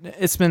 series.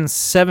 It's been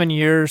 7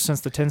 years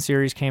since the 10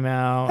 series came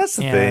out. That's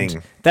the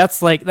thing. That's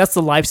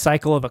the life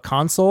cycle of a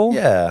console.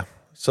 Yeah.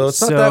 So it's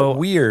not that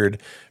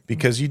weird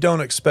because you don't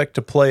expect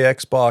to play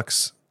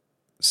Xbox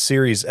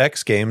Series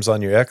X games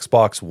on your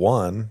Xbox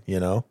One,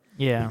 you know?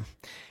 Yeah.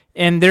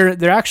 And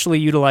they're actually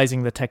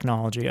utilizing the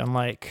technology,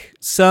 unlike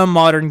some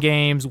modern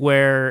games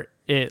where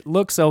it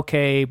looks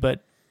okay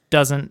but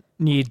doesn't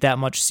need that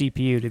much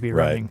CPU to be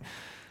running.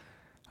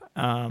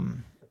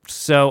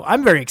 So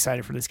I'm very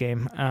excited for this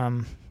game.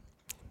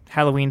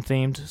 Halloween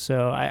themed,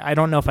 so I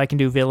don't know if I can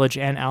do Village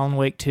and Alan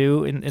Wake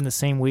 2 in the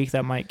same week.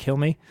 That might kill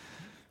me.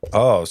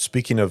 Oh,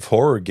 speaking of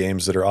horror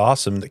games that are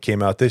awesome that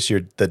came out this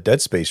year, the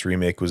Dead Space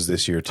remake was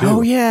this year too.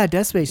 Oh yeah,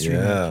 Dead Space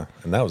remake. Yeah,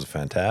 and that was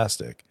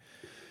fantastic.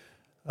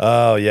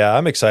 Oh yeah,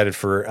 I'm excited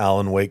for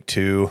Alan Wake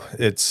 2.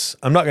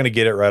 I'm not going to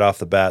get it right off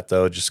the bat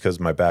though, just because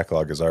my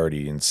backlog is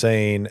already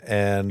insane,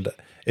 and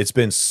it's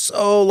been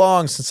so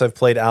long since I've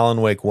played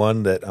Alan Wake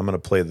 1 that I'm going to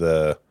play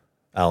the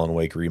Alan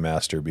Wake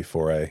remaster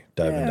before I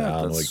dive into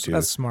Alan Wake 2.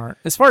 That's smart.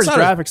 As far as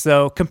graphics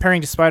though, comparing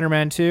to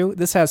Spider-Man 2,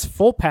 this has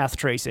full path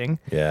tracing.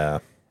 Yeah.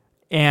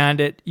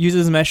 and it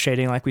uses mesh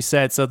shading, like we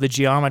said. So the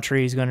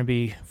geometry is going to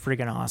be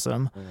freaking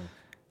awesome.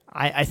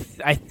 I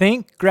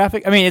think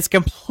graphic. I mean, it's a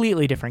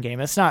completely different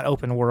game. It's not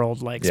open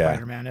world like Yeah.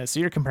 Spider-Man is.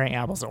 So you're comparing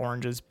apples to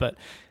oranges. But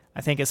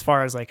I think as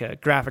far as like a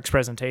graphics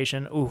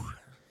presentation,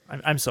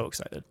 I'm so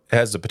excited. It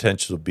has the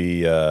potential to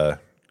be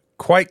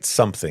quite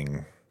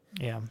something.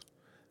 Yeah.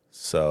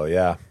 So,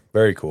 yeah,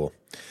 very cool.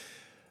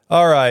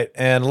 All right.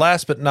 And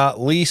last but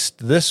not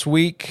least, this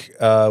week,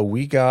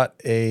 we got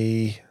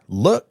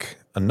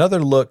another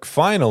look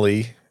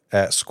finally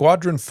at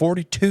Squadron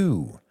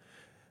 42.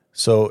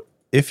 So,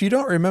 if you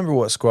don't remember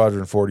what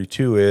Squadron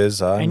 42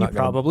 is, And you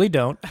probably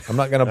don't. I'm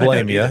not going to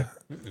blame you.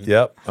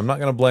 Yep. I'm not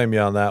going to blame you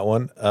on that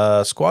one.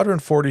 Squadron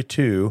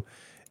 42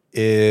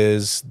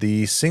 is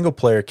the single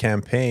player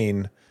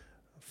campaign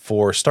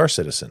for Star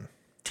Citizen.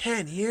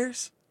 10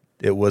 years?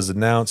 It was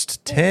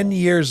announced 10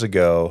 years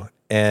ago,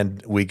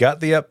 and we got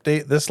the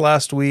update this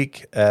last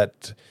week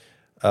at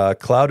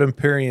Cloud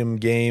Imperium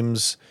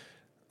Games,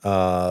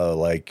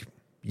 like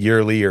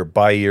yearly or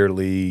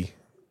bi-yearly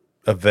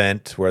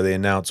event where they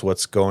announce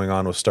what's going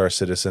on with Star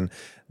Citizen,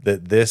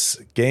 that this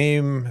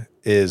game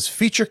is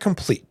feature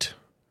complete.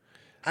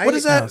 What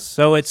is that?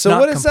 So it's So not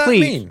what does that complete.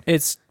 mean?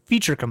 It's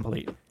feature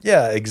complete.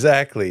 Yeah,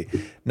 exactly.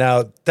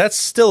 Now, that's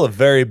still a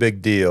very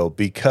big deal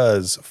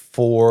because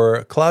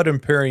for Cloud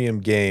Imperium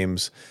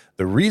Games,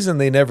 the reason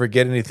they never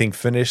get anything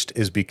finished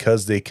is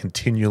because they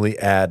continually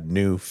add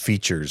new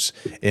features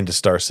into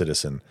Star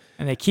Citizen.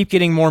 And they keep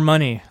getting more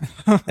money.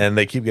 And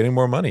they keep getting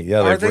more money.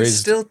 Yeah, Are they've they raised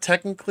still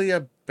technically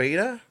a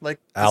beta? Like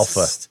this Alpha.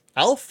 is-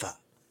 Alpha.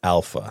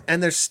 alpha.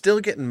 And they're still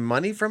getting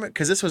money from it?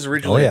 Because this was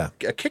originally a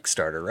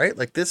Kickstarter, right?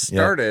 Like this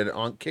started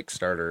on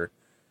Kickstarter.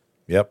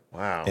 Yep.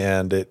 Wow.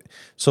 And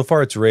so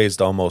far it's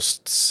raised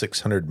almost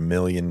 $600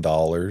 million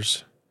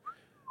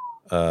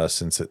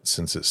since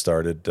it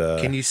started.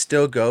 Can you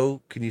still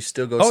go?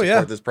 Support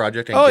yeah. this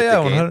project and Oh get yeah,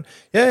 the game? 100.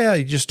 Yeah.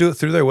 You just do it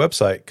through their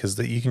website because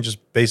you can just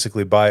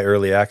basically buy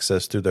early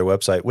access through their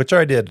website, which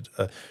I did.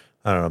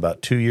 I don't know,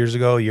 about 2 years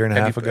ago, a year and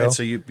a half ago. And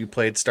so you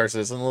played Star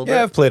Citizen a little bit?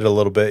 Yeah, I've played it a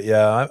little bit.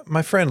 Yeah,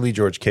 my friend Lee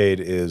George Cade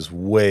is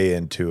way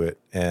into it,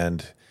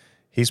 and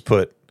he's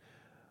put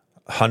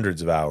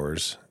hundreds of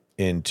hours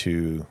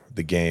into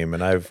the game,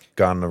 and I've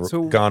gone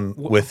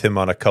with him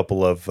on a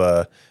couple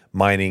of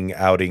mining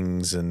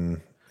outings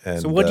and.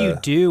 So what do you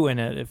do in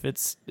it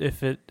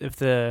if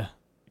the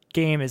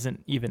game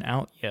isn't even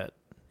out yet?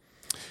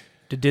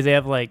 Do they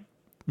have like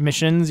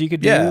missions you could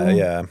do?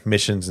 Yeah,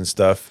 missions and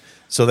stuff.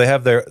 So they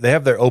have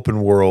their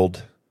open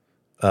world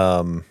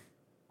kind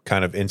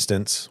of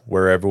instance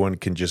where everyone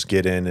can just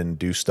get in and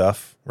do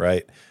stuff,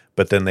 right?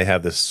 But then they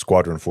have this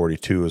Squadron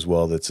 42 as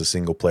well that's a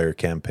single player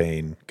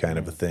campaign kind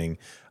of a thing.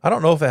 I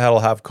don't know if it'll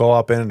have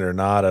co-op in it or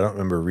not. I don't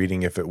remember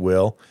reading if it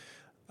will.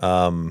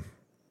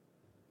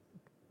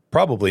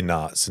 Probably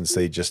not, since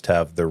they just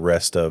have the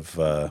rest of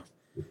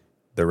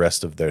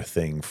their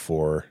thing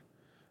for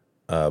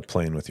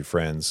playing with your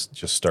friends,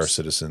 just Star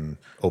Citizen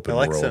open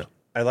world.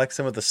 I like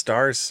some of the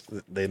stars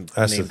they named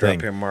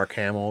up here: Mark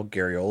Hamill,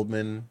 Gary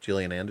Oldman,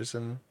 Gillian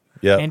Anderson.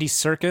 Yeah, Andy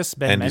Serkis,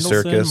 Ben Andy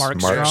Mendelsohn,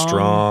 Serkis, Mark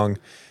Strong.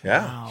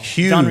 Yeah, Wow.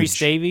 Huge. Don Rhys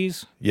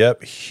Davies.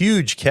 Yep,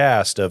 huge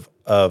cast of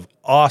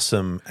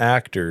awesome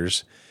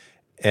actors,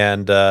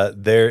 and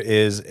there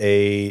is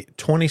a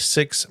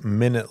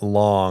 26-minute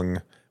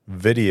long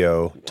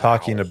video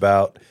talking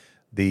about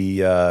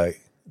the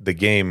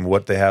game,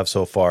 what they have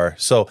so far.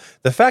 So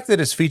the fact that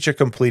it's feature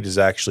complete is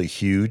actually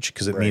huge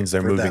because it means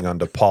they're moving on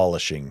to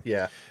polishing.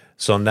 Yeah.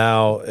 So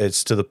now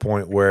it's to the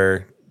point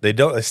where they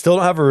still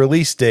don't have a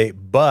release date,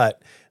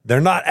 but they're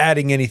not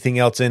adding anything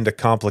else in to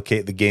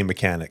complicate the game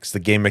mechanics. The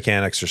game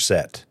mechanics are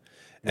set.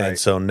 And Right.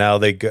 so now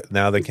they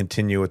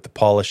continue with the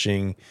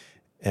polishing,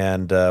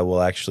 and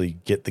we'll actually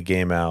get the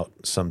game out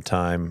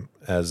sometime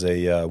as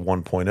a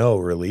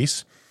 1.0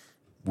 release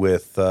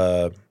with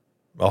a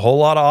whole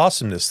lot of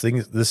awesomeness.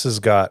 This has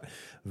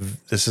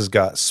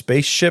got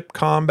spaceship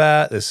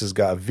combat. This has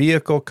got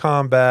vehicle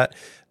combat.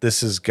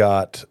 This has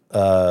got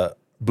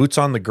boots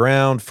on the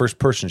ground, first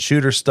person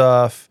shooter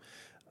stuff.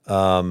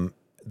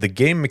 The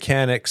game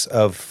mechanics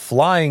of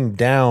flying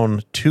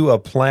down to a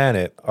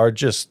planet are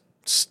just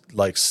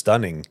like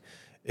stunning.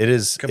 Compared it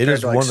is to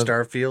like one of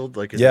Starfield,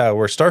 like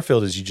where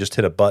Starfield is you just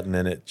hit a button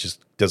and it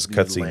just does a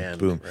cutscene. land,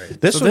 Boom. right.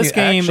 This So one this you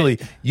game- actually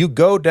you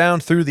go down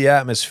through the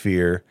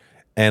atmosphere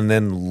and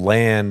then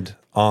land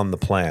on the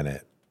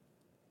planet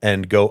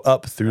and go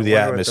up through the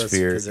wonder what those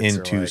atmosphere physics are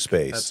into like.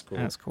 space. That's cool.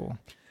 That's cool.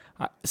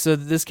 So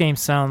this game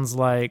sounds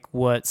like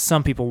what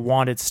some people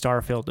wanted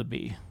Starfield to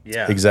be.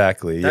 Yeah,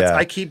 Exactly. That's, yeah.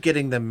 I keep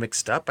getting them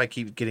mixed up. I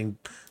keep getting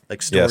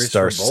like Yeah, stories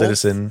Star for both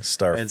Citizen, and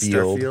Starfield.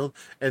 Starfield,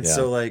 and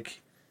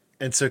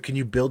Yeah. so can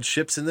you build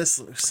ships in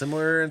this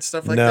similar and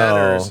stuff like No.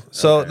 that? Or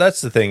So okay.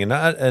 that's the thing.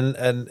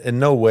 And in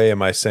no way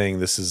am I saying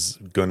this is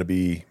going to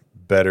be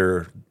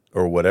better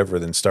or whatever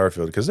than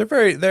Starfield, because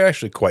they're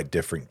actually quite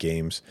different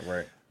games.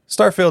 right.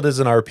 Starfield is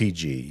an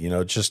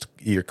RPG, just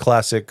your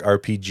classic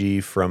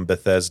RPG from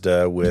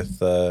Bethesda with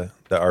the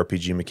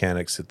RPG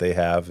mechanics that they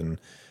have,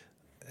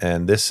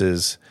 and this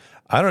is,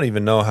 I don't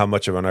even know how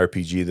much of an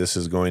RPG this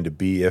is going to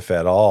be, if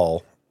at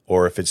all,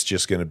 or if it's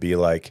just going to be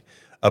like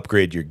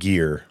upgrade your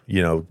gear,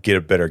 get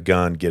a better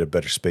gun, get a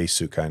better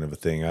spacesuit kind of a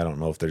thing. I don't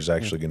know if there's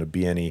actually going to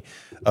be any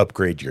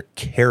upgrade your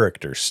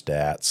character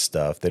stats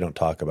stuff. They don't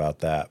talk about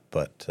that,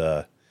 but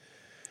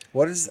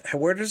where does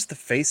the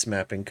face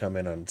mapping come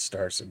in on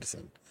Star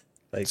Citizen?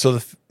 Like, so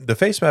the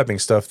face mapping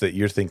stuff that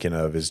you're thinking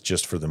of is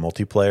just for the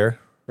multiplayer.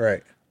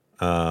 right.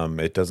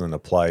 It doesn't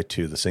apply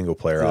to the single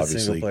player,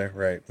 obviously. Single player,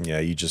 right. Yeah,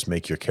 you just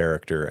make your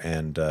character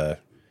and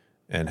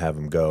have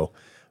them go.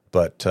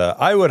 But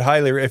I would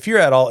highly, if you're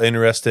at all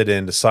interested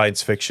in the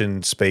science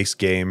fiction space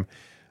game,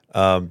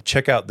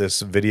 check out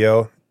this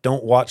video.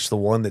 Don't watch the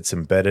one that's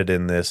embedded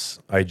in this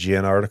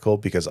IGN article,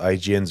 because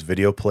IGN's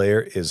video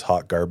player is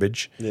hot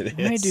garbage.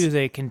 Why do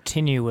they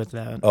continue with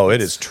that? Oh, it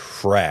is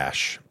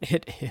trash.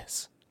 It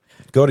is.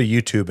 Go to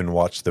YouTube and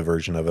watch the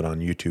version of it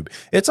on YouTube.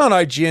 It's on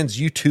IGN's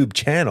YouTube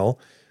channel,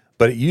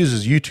 but it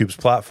uses YouTube's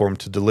platform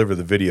to deliver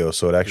the video,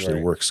 so it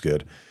actually works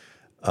good.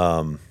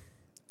 And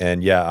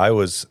yeah, I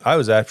was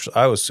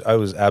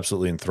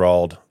absolutely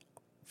enthralled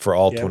for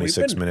all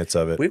 26 minutes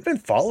of it. We've been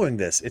following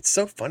this. It's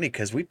so funny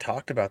because we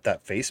talked about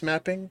that face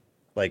mapping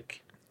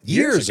like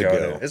Years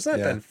ago. Isn't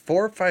that been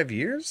 4 or 5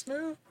 years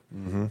now?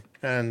 Mm-hmm.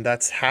 And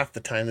that's half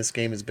the time this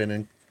game has been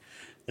in.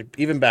 Like,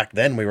 even back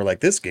then, we were like,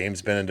 this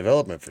game's been in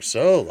development for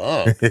so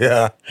long.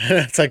 Yeah.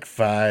 It's like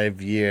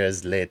 5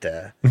 years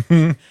later.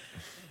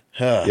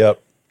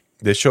 Yep.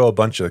 They show a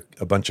bunch of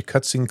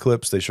cutscene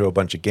clips. They show a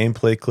bunch of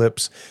gameplay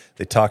clips.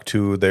 They talk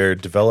to their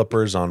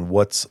developers on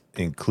what's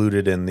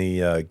included in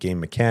the game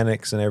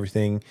mechanics and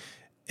everything.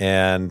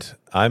 And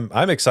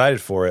I'm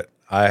excited for it.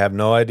 I have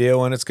no idea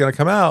when it's going to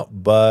come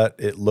out, but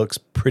it looks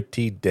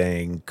pretty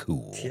dang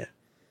cool. Yeah.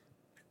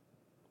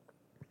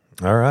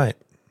 All right.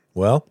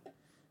 Well,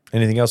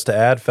 anything else to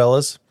add,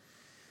 fellas?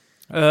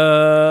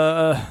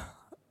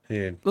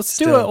 Dude, Let's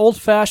do an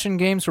old-fashioned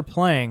games we're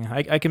playing.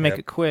 I can make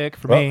it quick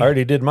for me. I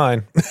already did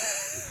mine.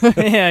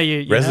 Yeah,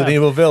 you Resident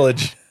Evil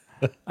Village.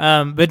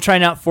 Been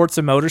trying out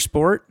Forza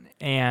Motorsport,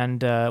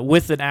 and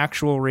with an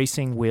actual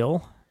racing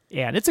wheel,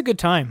 and it's a good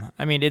time.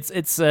 I mean,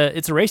 it's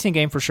a racing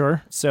game for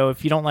sure. So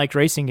if you don't like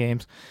racing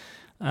games,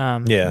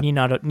 need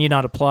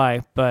not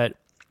apply. But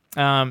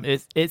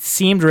it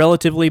seemed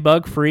relatively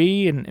bug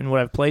free in what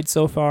I've played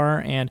so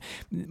far. And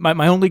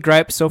my only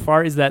gripe so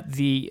far is that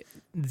the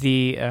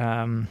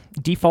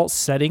default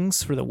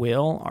settings for the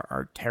wheel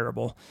are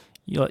terrible.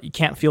 You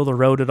can't feel the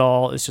road at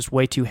all. It's just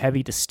way too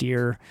heavy to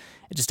steer.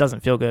 It just doesn't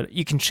feel good.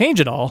 You can change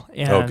it all,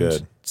 and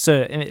good.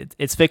 So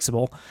it's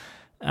fixable.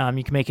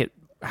 You can make it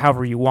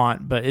however you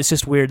want, but it's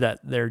just weird that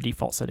their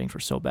default settings were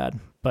so bad.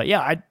 But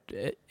yeah,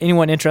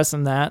 anyone interested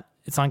in that,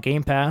 it's on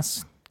Game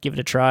Pass. Give it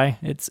a try.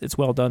 It's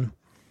well done.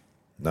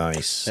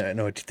 Nice. I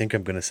know what you think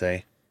I'm going to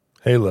say.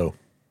 Halo.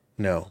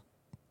 No.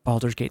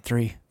 Baldur's Gate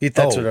 3.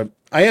 That's what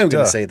I am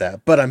going to say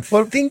that, but I'm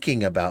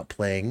thinking about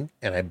playing,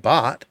 and I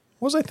bought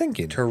What was I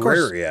thinking?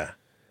 Terraria.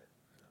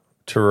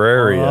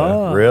 Terraria.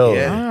 Oh. Really?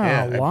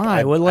 Yeah.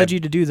 Why? What led you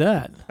to do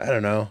that? I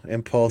don't know.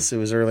 Impulse. It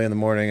was early in the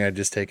morning. I'd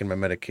just taken my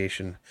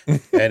medication.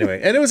 Anyway,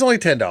 and it was only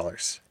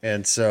 $10.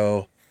 And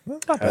so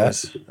Not bad.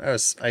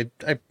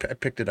 I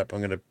picked it up.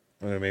 I'm gonna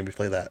maybe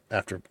play that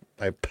after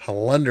I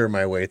plunder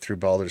my way through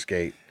Baldur's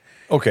Gate.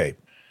 Okay.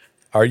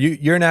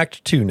 You're in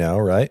Act 2 now,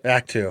 right?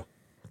 Act 2.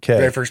 Okay.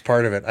 Very first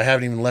part of it. I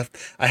haven't even left.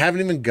 I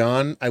haven't even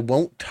gone. I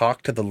won't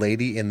talk to the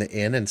lady in the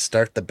inn and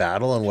start the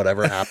battle and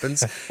whatever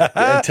happens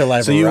until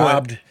I've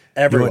robbed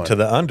everyone. You went to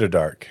the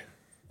Underdark.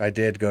 I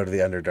did go to the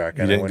Underdark.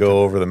 You didn't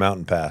go over the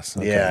mountain pass.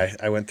 Okay. Yeah,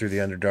 I went through the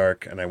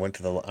Underdark, and I went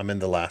to I'm in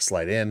the Last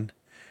Light Inn,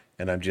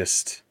 and I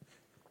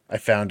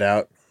found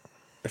out.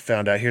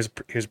 Here's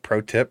a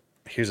pro tip.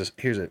 Here's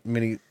a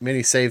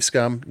mini save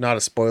scum. Not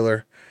a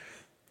spoiler.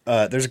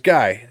 There's a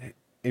guy.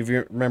 If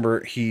you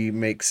remember, he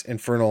makes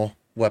infernal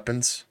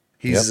weapons.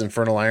 He uses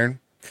infernal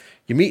iron.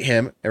 You meet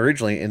him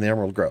originally in the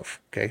Emerald Grove.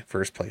 Okay,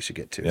 first place you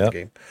get to in the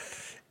game.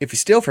 If you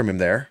steal from him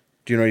there,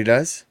 do you know what he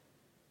does?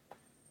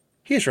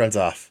 He just runs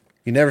off.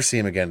 You never see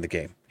him again in the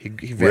game. He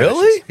vanishes.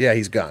 Really? Yeah,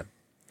 he's gone.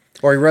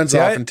 Or he runs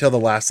off until the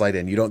Last Light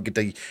In. You don't get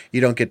to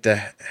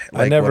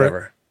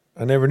whatever.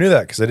 I never knew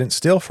that because I didn't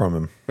steal from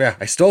him. Yeah,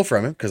 I stole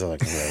from him because I'm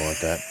like, I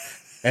want that.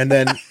 And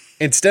then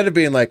instead of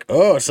being like,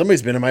 oh,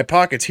 somebody's been in my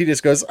pockets, he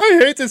just goes, I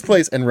hate this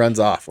place, and runs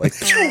off, like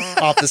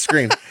off the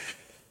screen.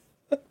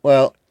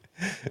 Well,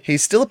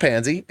 he's still a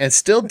pansy and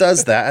still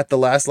does that at the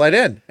Last Light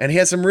In. And he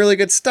has some really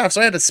good stuff.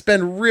 So I had to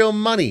spend real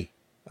money.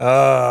 Real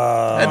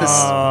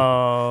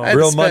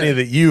money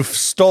that you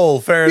stole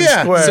fair and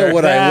square. So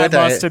what that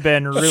must have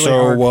been really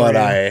hard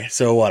for you.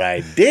 So what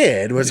I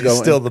did was go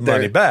steal the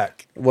money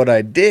back. What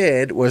I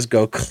did was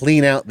go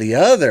clean out the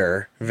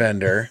other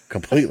vendor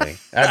completely.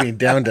 I mean,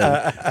 down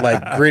to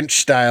like Grinch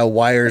style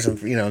wires and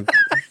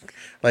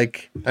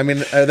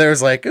there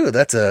was like, ooh,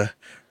 that's a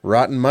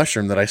rotten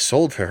mushroom that I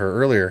sold to her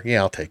earlier. Yeah,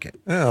 I'll take it.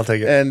 Yeah, I'll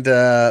take it.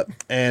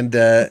 And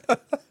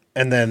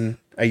then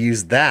I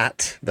used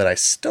that I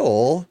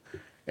stole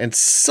and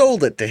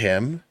sold it to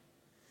him,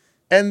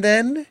 and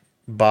then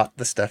bought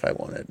the stuff I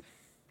wanted.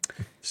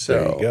 So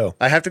There you go.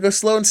 I have to go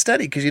slow and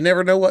steady because you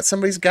never know what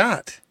somebody's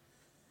got.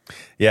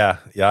 Yeah.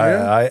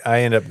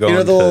 I end up going. You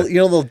know the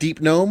little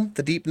deep gnome,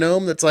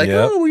 that's like,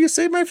 Yep. oh, will you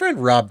save my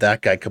friend? Rob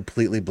that guy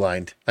completely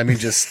blind. I mean,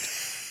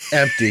 just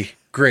empty.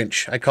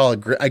 Grinch. I call it.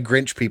 I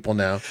Grinch people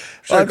now.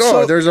 It's like,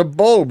 there's a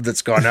bulb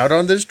that's gone out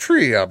on this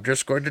tree. I'm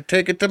just going to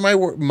take it to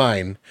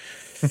mine.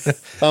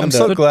 I'm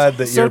so glad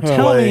that so you're tell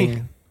me-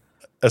 playing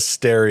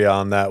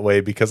Asterion that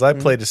way, because I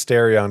played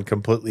Asterion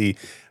completely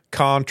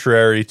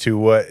contrary to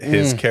what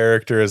his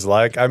character is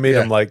like. I made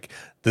him like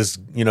this,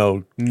 good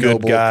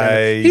Noble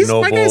guy,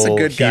 my guy's a noble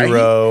good guy.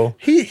 hero.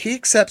 He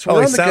accepts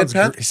we're on the good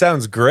path. He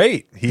sounds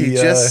great. He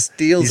just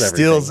steals he everything.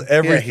 steals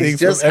everything. He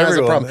just from has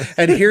everyone. a problem.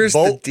 And here's the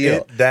Bolt deal.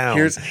 it down.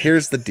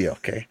 Here's the deal.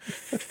 Okay,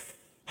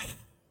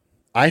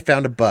 I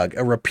found a bug,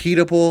 a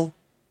repeatable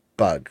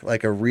bug,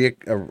 like a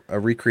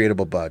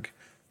recreatable bug.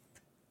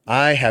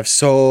 I have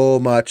so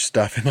much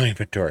stuff in my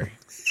inventory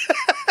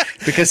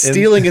because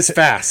stealing is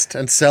fast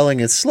and selling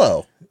is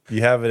slow.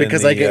 You have it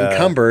Because I get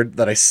encumbered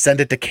that I send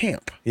it to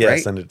camp. Yeah,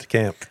 right? send it to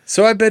camp.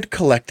 So I've been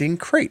collecting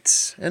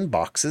crates and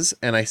boxes,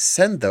 and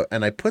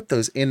I put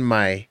those in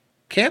my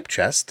camp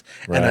chest,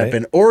 and I've Right.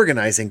 been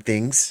organizing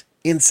things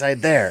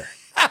inside there.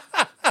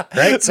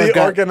 Right? So The I've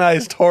got,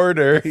 organized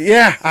hoarder.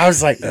 yeah, I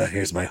was like,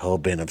 here's my whole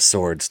bin of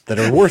swords that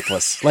are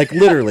worthless. Like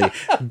literally,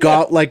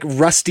 got like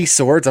rusty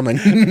swords. I'm like,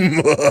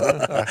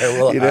 I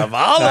will have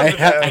all I of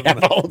them.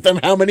 have all of them.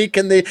 How many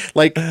can they?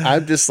 Like,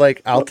 I'm just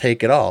like, I'll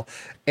take it all.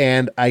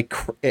 And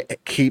it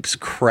keeps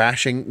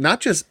crashing. Not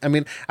just, I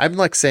mean, I'm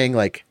like saying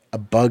like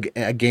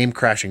a game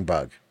crashing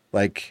bug.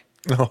 Like,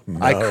 Oh, no.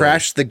 I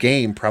crashed the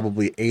game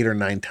probably 8 or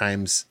 9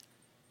 times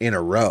in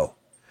a row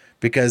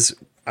because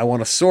I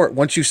want to sort.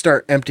 Once you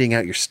start emptying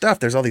out your stuff,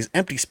 there's all these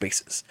empty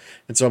spaces.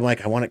 And so I'm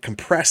like, I want it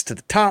compressed to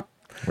the top.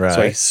 Right.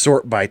 So I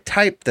sort by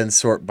type, then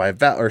sort by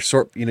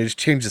just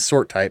change the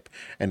sort type,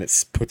 and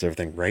it puts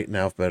everything right in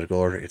alphabetical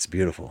order. It's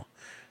beautiful.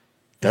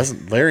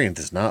 Larian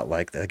does not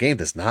like that. The game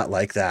does not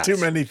like that. Too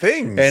many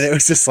things. And it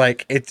was just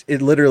like,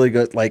 it literally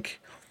goes like,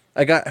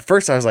 at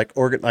first I was like,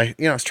 I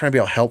was trying to be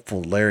all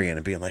helpful to Larian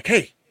and being like,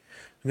 hey,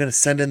 I'm going to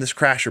send in this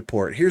crash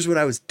report. Here's what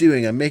I was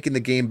doing. I'm making the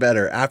game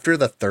better. After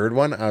the third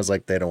one, I was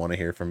like, they don't want to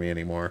hear from me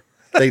anymore.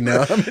 They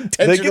know I'm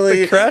intentionally. They get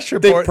the crash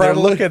report. They're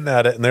looking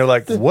at it and they're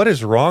like, "What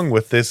is wrong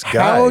with this guy?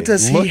 How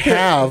does he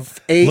have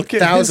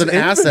 8,000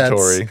 assets?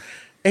 Inventory.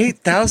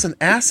 8,000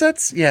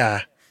 assets?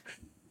 Yeah.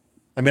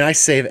 I mean, I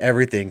save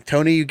everything.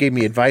 Tony, you gave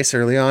me advice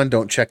early on.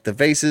 Don't check the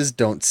vases.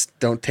 Don't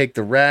take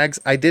the rags.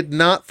 I did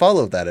not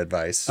follow that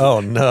advice. Oh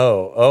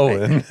no,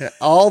 Owen.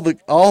 All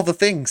the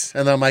things,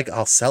 and I'm like,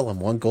 I'll sell them.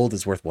 1 gold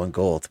is worth 1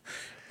 gold.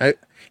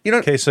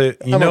 Okay, so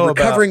I'm a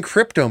recovering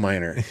crypto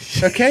miner.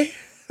 Okay.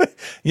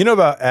 You know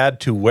about add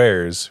to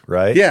wares,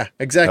 right? Yeah,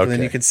 exactly. Then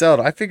Okay. you can sell it.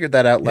 I figured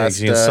that out Yeah, 'cause last.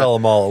 you can sell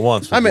them all at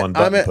once with one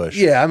button push.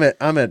 Yeah,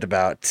 I'm at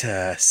about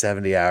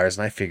 70 hours,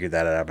 and I figured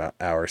that out about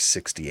hour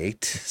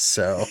 68.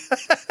 So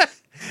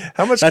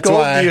How much That's gold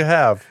why do you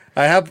have?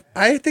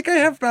 I think I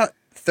have about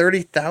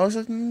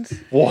 30,000.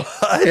 What?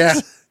 Yeah,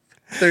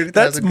 30,000.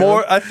 That's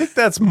more. I think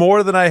that's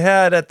more than I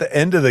had at the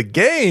end of the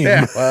game.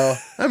 Yeah,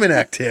 well, I'm an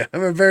active.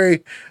 I'm a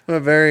very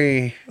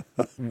Dude.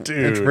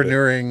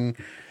 entrepreneuring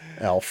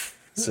elf.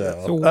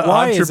 So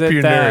why is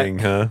it that?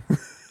 Entrepreneuring, huh?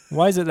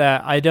 Why is it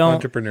that I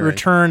don't Entrepreneuring.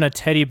 return a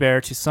teddy bear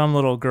to some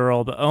little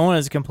girl, but Owen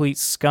is a complete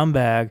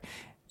scumbag?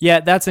 Yeah,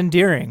 that's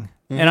endearing,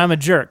 and I'm a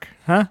jerk,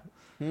 huh?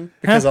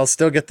 because I'll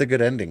still get the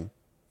good ending.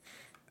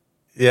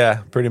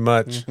 Yeah, pretty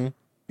much.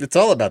 It's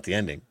all about the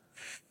ending.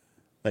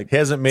 Like He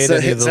hasn't made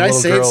any of the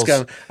little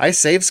girls. I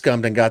save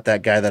scummed and got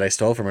that guy that I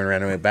stole from and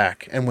ran away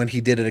back. And when he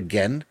did it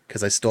again,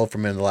 because I stole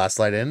from him in the last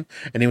light in,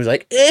 and he was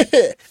like,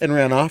 and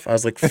ran off, I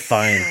was like,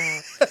 fine.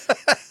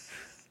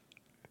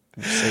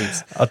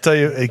 Saves. I'll tell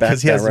you,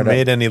 because he that hasn't right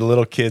made any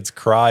little kids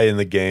cry in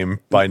the game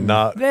by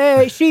not.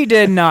 She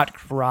did not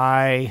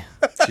cry.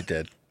 She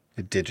did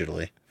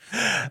digitally.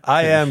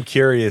 I am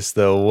curious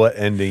though, what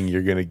ending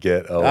you're gonna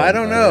get. Oh, I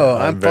don't know.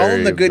 I'm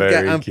following the good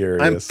guy. I'm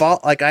curious.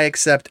 like I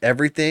accept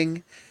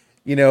everything.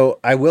 You know,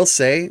 I will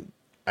say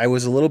I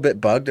was a little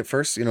bit bugged at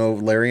first. You know,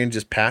 Larian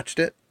just patched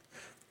it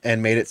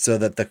and made it so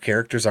that the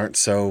characters aren't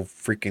so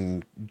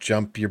freaking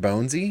jump your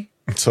bonesy.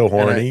 So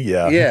horny,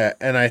 yeah. Yeah,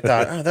 and I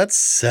thought, oh, that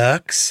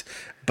sucks.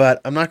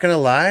 But I'm not gonna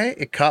lie,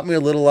 it caught me a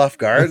little off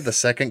guard. The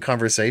second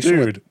conversation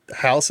with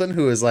Halson,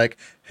 who is like,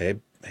 "Hey,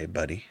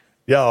 buddy."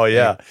 Yeah, oh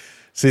yeah.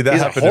 See, that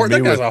happened to me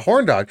that guy's with a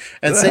horn dog.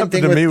 And that same happened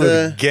thing to with me the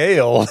with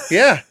Gail.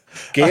 yeah.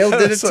 Gail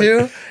did it It's like-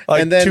 too.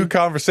 Like and then 2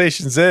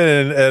 conversations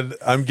in, and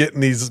I'm getting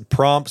these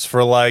prompts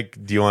for like,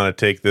 "Do you want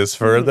to take this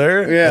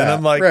further?" Yeah, and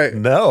I'm like, right.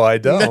 "No, I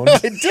don't." No, I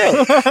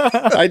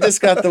don't. I just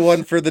got the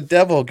one for the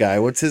devil guy.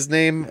 What's his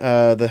name?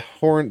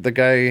 The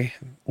guy.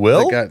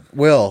 Will?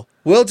 Will.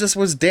 Will just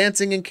was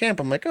dancing in camp.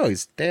 I'm like, oh,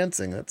 he's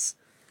dancing. That's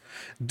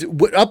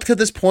up to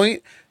this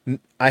point.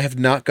 I have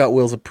not got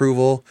Will's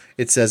approval.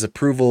 It says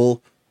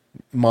approval,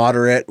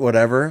 moderate,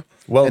 whatever.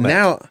 Well and met.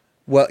 now,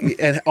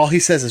 and all he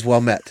says is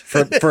well met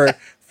for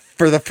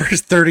for the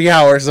first 30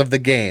 hours of the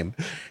game.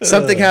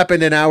 Something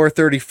happened in hour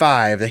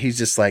 35 that he's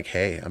just like,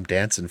 hey, I'm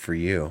dancing for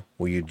you.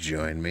 Will you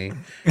join me?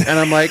 And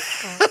I'm like,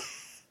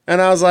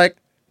 and I was like,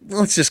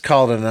 let's just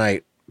call it a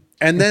night.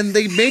 And then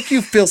they make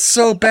you feel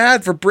so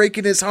bad for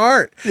breaking his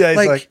heart. Yeah,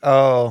 he's like,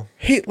 oh.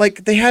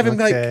 They have him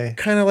okay. like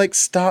kind of like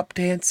stop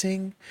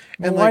dancing.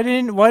 And why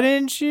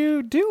didn't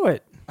you do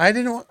it?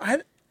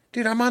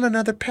 Dude, I'm on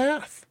another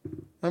path.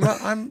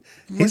 I'm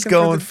He's looking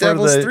going for the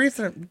devil's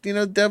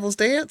the devil's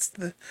dance.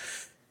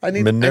 I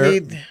need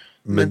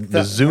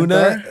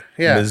Mizuna,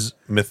 yeah,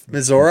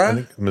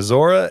 Mizora,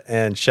 Mizora,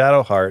 and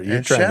Shadowheart.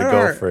 You're trying to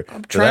go for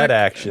that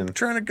action. I'm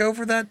trying to go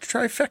for that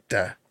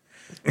trifecta.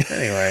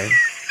 Anyway,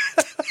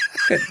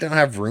 don't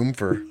have room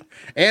for.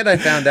 And I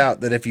found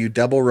out that if you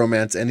double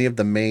romance any of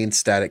the main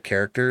static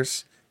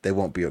characters, they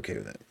won't be okay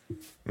with it.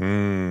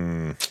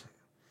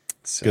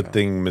 So. Good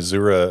thing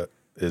Mizura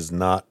is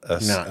not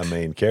a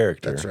main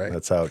character. That's right.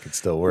 That's how it could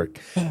still work.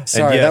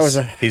 Sorry, yes,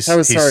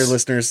 sorry,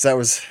 listeners. That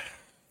was.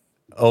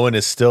 Owen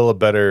is still a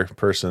better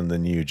person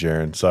than you,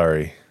 Jaren.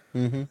 Sorry.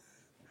 Mm-hmm.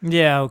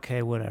 Yeah,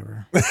 okay,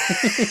 whatever.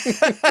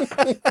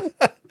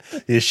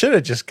 You should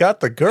have just got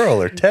the girl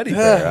or teddy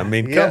bear. I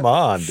mean, come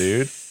on,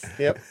 dude.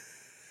 Yep.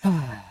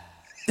 I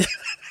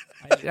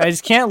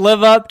just can't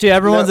live up to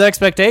everyone's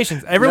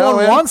expectations. Everyone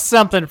wants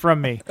something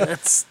from me. And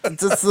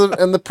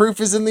the proof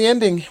is in the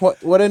ending.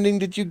 What ending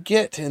did you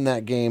get in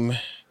that game?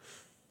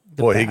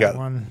 Boy, he got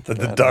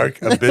the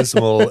dark,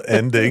 abysmal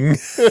ending.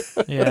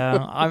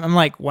 Yeah, I'm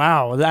like,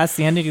 wow, that's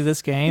the ending of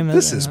this game.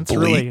 This is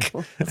bleak.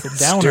 It's a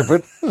downer.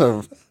 Stupid.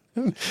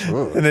 And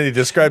then he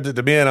described it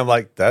to me, and I'm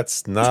like,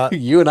 "That's not."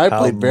 You and I how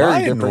play very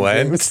mine different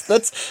went. games.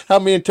 That's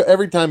how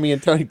every time me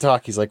and Tony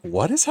talk, he's like,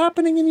 "What is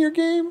happening in your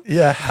game?"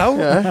 Yeah,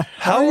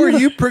 how are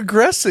you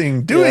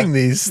progressing doing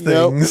these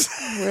things?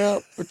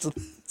 Well,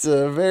 it's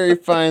a very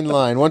fine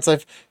line.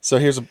 So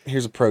here's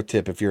a pro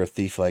tip if you're a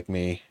thief like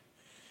me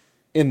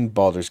in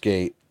Baldur's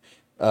Gate,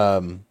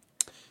 you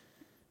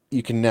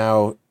can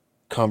now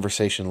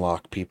conversation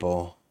lock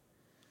people.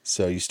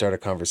 So you start a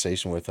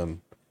conversation with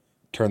them,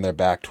 turn their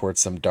back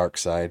towards some dark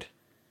side,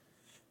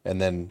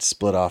 and then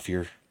split off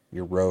your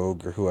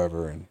rogue or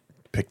whoever and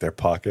pick their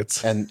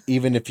pockets. And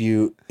even if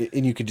you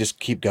could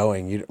just keep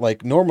going. You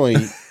like normally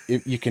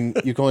you can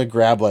only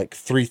grab like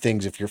 3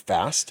 things if you're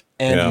fast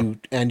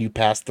and you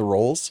pass the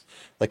rolls.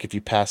 Like if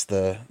you pass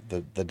the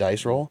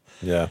dice roll.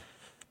 Yeah.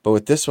 But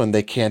with this one,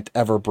 they can't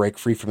ever break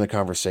free from the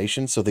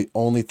conversation. So the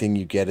only thing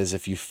you get is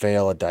if you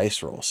fail a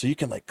dice roll. So you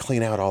can like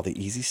clean out all the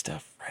easy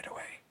stuff right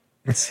away.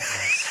 It's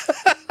nice.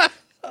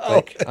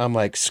 I'm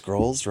like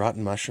scrolls,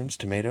 rotten mushrooms,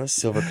 tomatoes,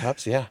 silver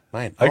cups. Yeah,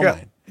 mine.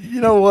 Mine.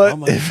 You know what?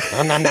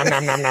 Nom, nom, nom,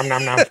 nom, nom, nom,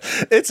 nom, nom.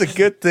 It's a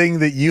good thing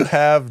that you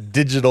have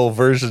digital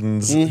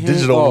versions,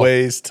 digital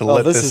ways to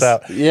let this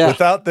out. Yeah.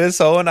 Without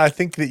this, Owen, I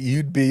think that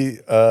you'd be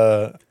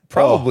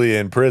probably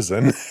in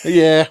prison.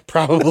 Yeah,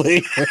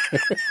 probably.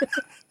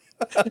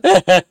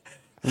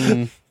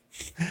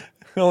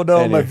 Oh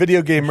no, my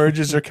video game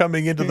merges are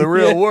coming into the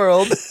real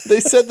world. They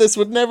said this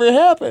would never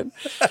happen.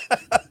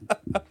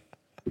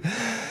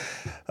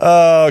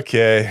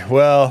 Okay,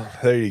 well,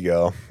 there you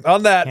go.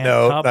 On that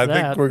note, I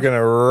think we're going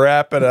to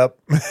wrap it up.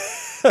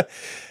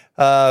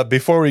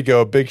 Before we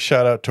go, big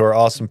shout out to our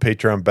awesome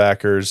Patreon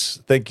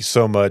backers. Thank you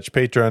so much.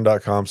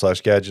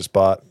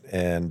 Patreon.com/GadgetSpot.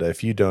 And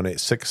if you donate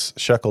 6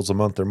 shekels a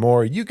month or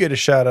more, you get a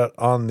shout out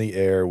on the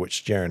air,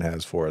 which Jaren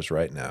has for us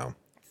right now.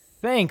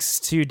 Thanks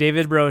to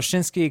David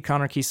Broshinsky,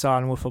 Connor Kisaw,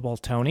 and Wiffleable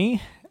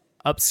Tony.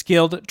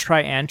 Upskilled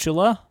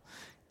Triantula.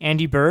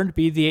 Andy Bird,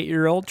 Be the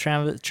 8-Year-Old,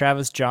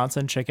 Travis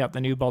Johnson. Check out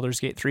the new Baldur's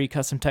Gate 3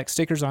 custom text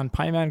stickers on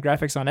Pyman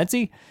Graphics on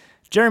Etsy.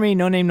 Jeremy,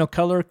 No Name No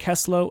Color,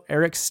 Keslo,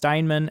 Eric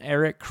Steinman,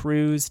 Eric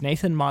Cruz,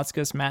 Nathan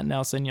Motzkus, Matt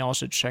Nelson. Y'all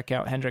should check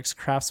out Hendrix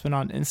Craftsman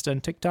on Insta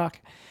and TikTok.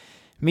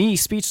 Me,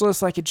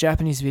 Speechless Like a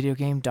Japanese Video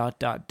Game, ...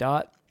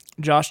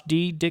 Josh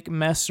D, Dick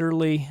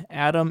Messerly,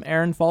 Adam,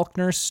 Aaron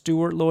Faulkner,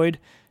 Stuart Lloyd,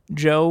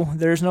 Joe,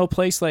 There's No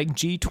Place Like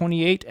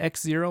G28,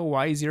 X0,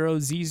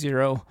 Y0,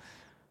 Z0,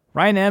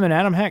 Ryan M, and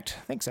Adam Hecht.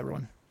 Thanks,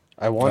 everyone.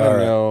 I want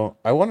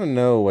to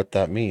know what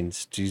that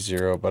means,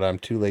 G0, but I'm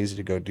too lazy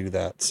to go do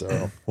that.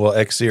 So, well,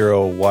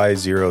 X0,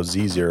 Y0,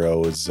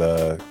 Z0 is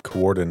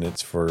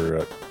coordinates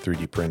for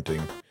 3D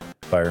printing,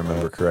 if I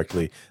remember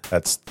correctly.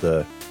 That's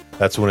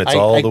when it's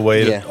all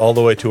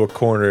the way to a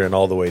corner and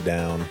all the way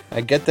down.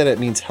 I get that it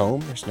means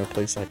home. There's no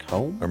place like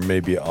home, or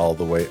maybe all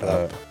the way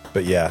up.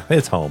 But yeah,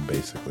 it's home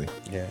basically.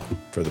 Yeah,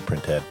 for the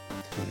print head.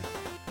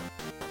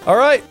 All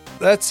right,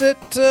 that's it.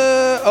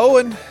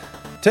 Owen,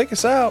 take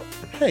us out.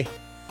 Hey.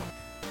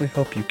 We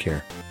hope you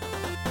care.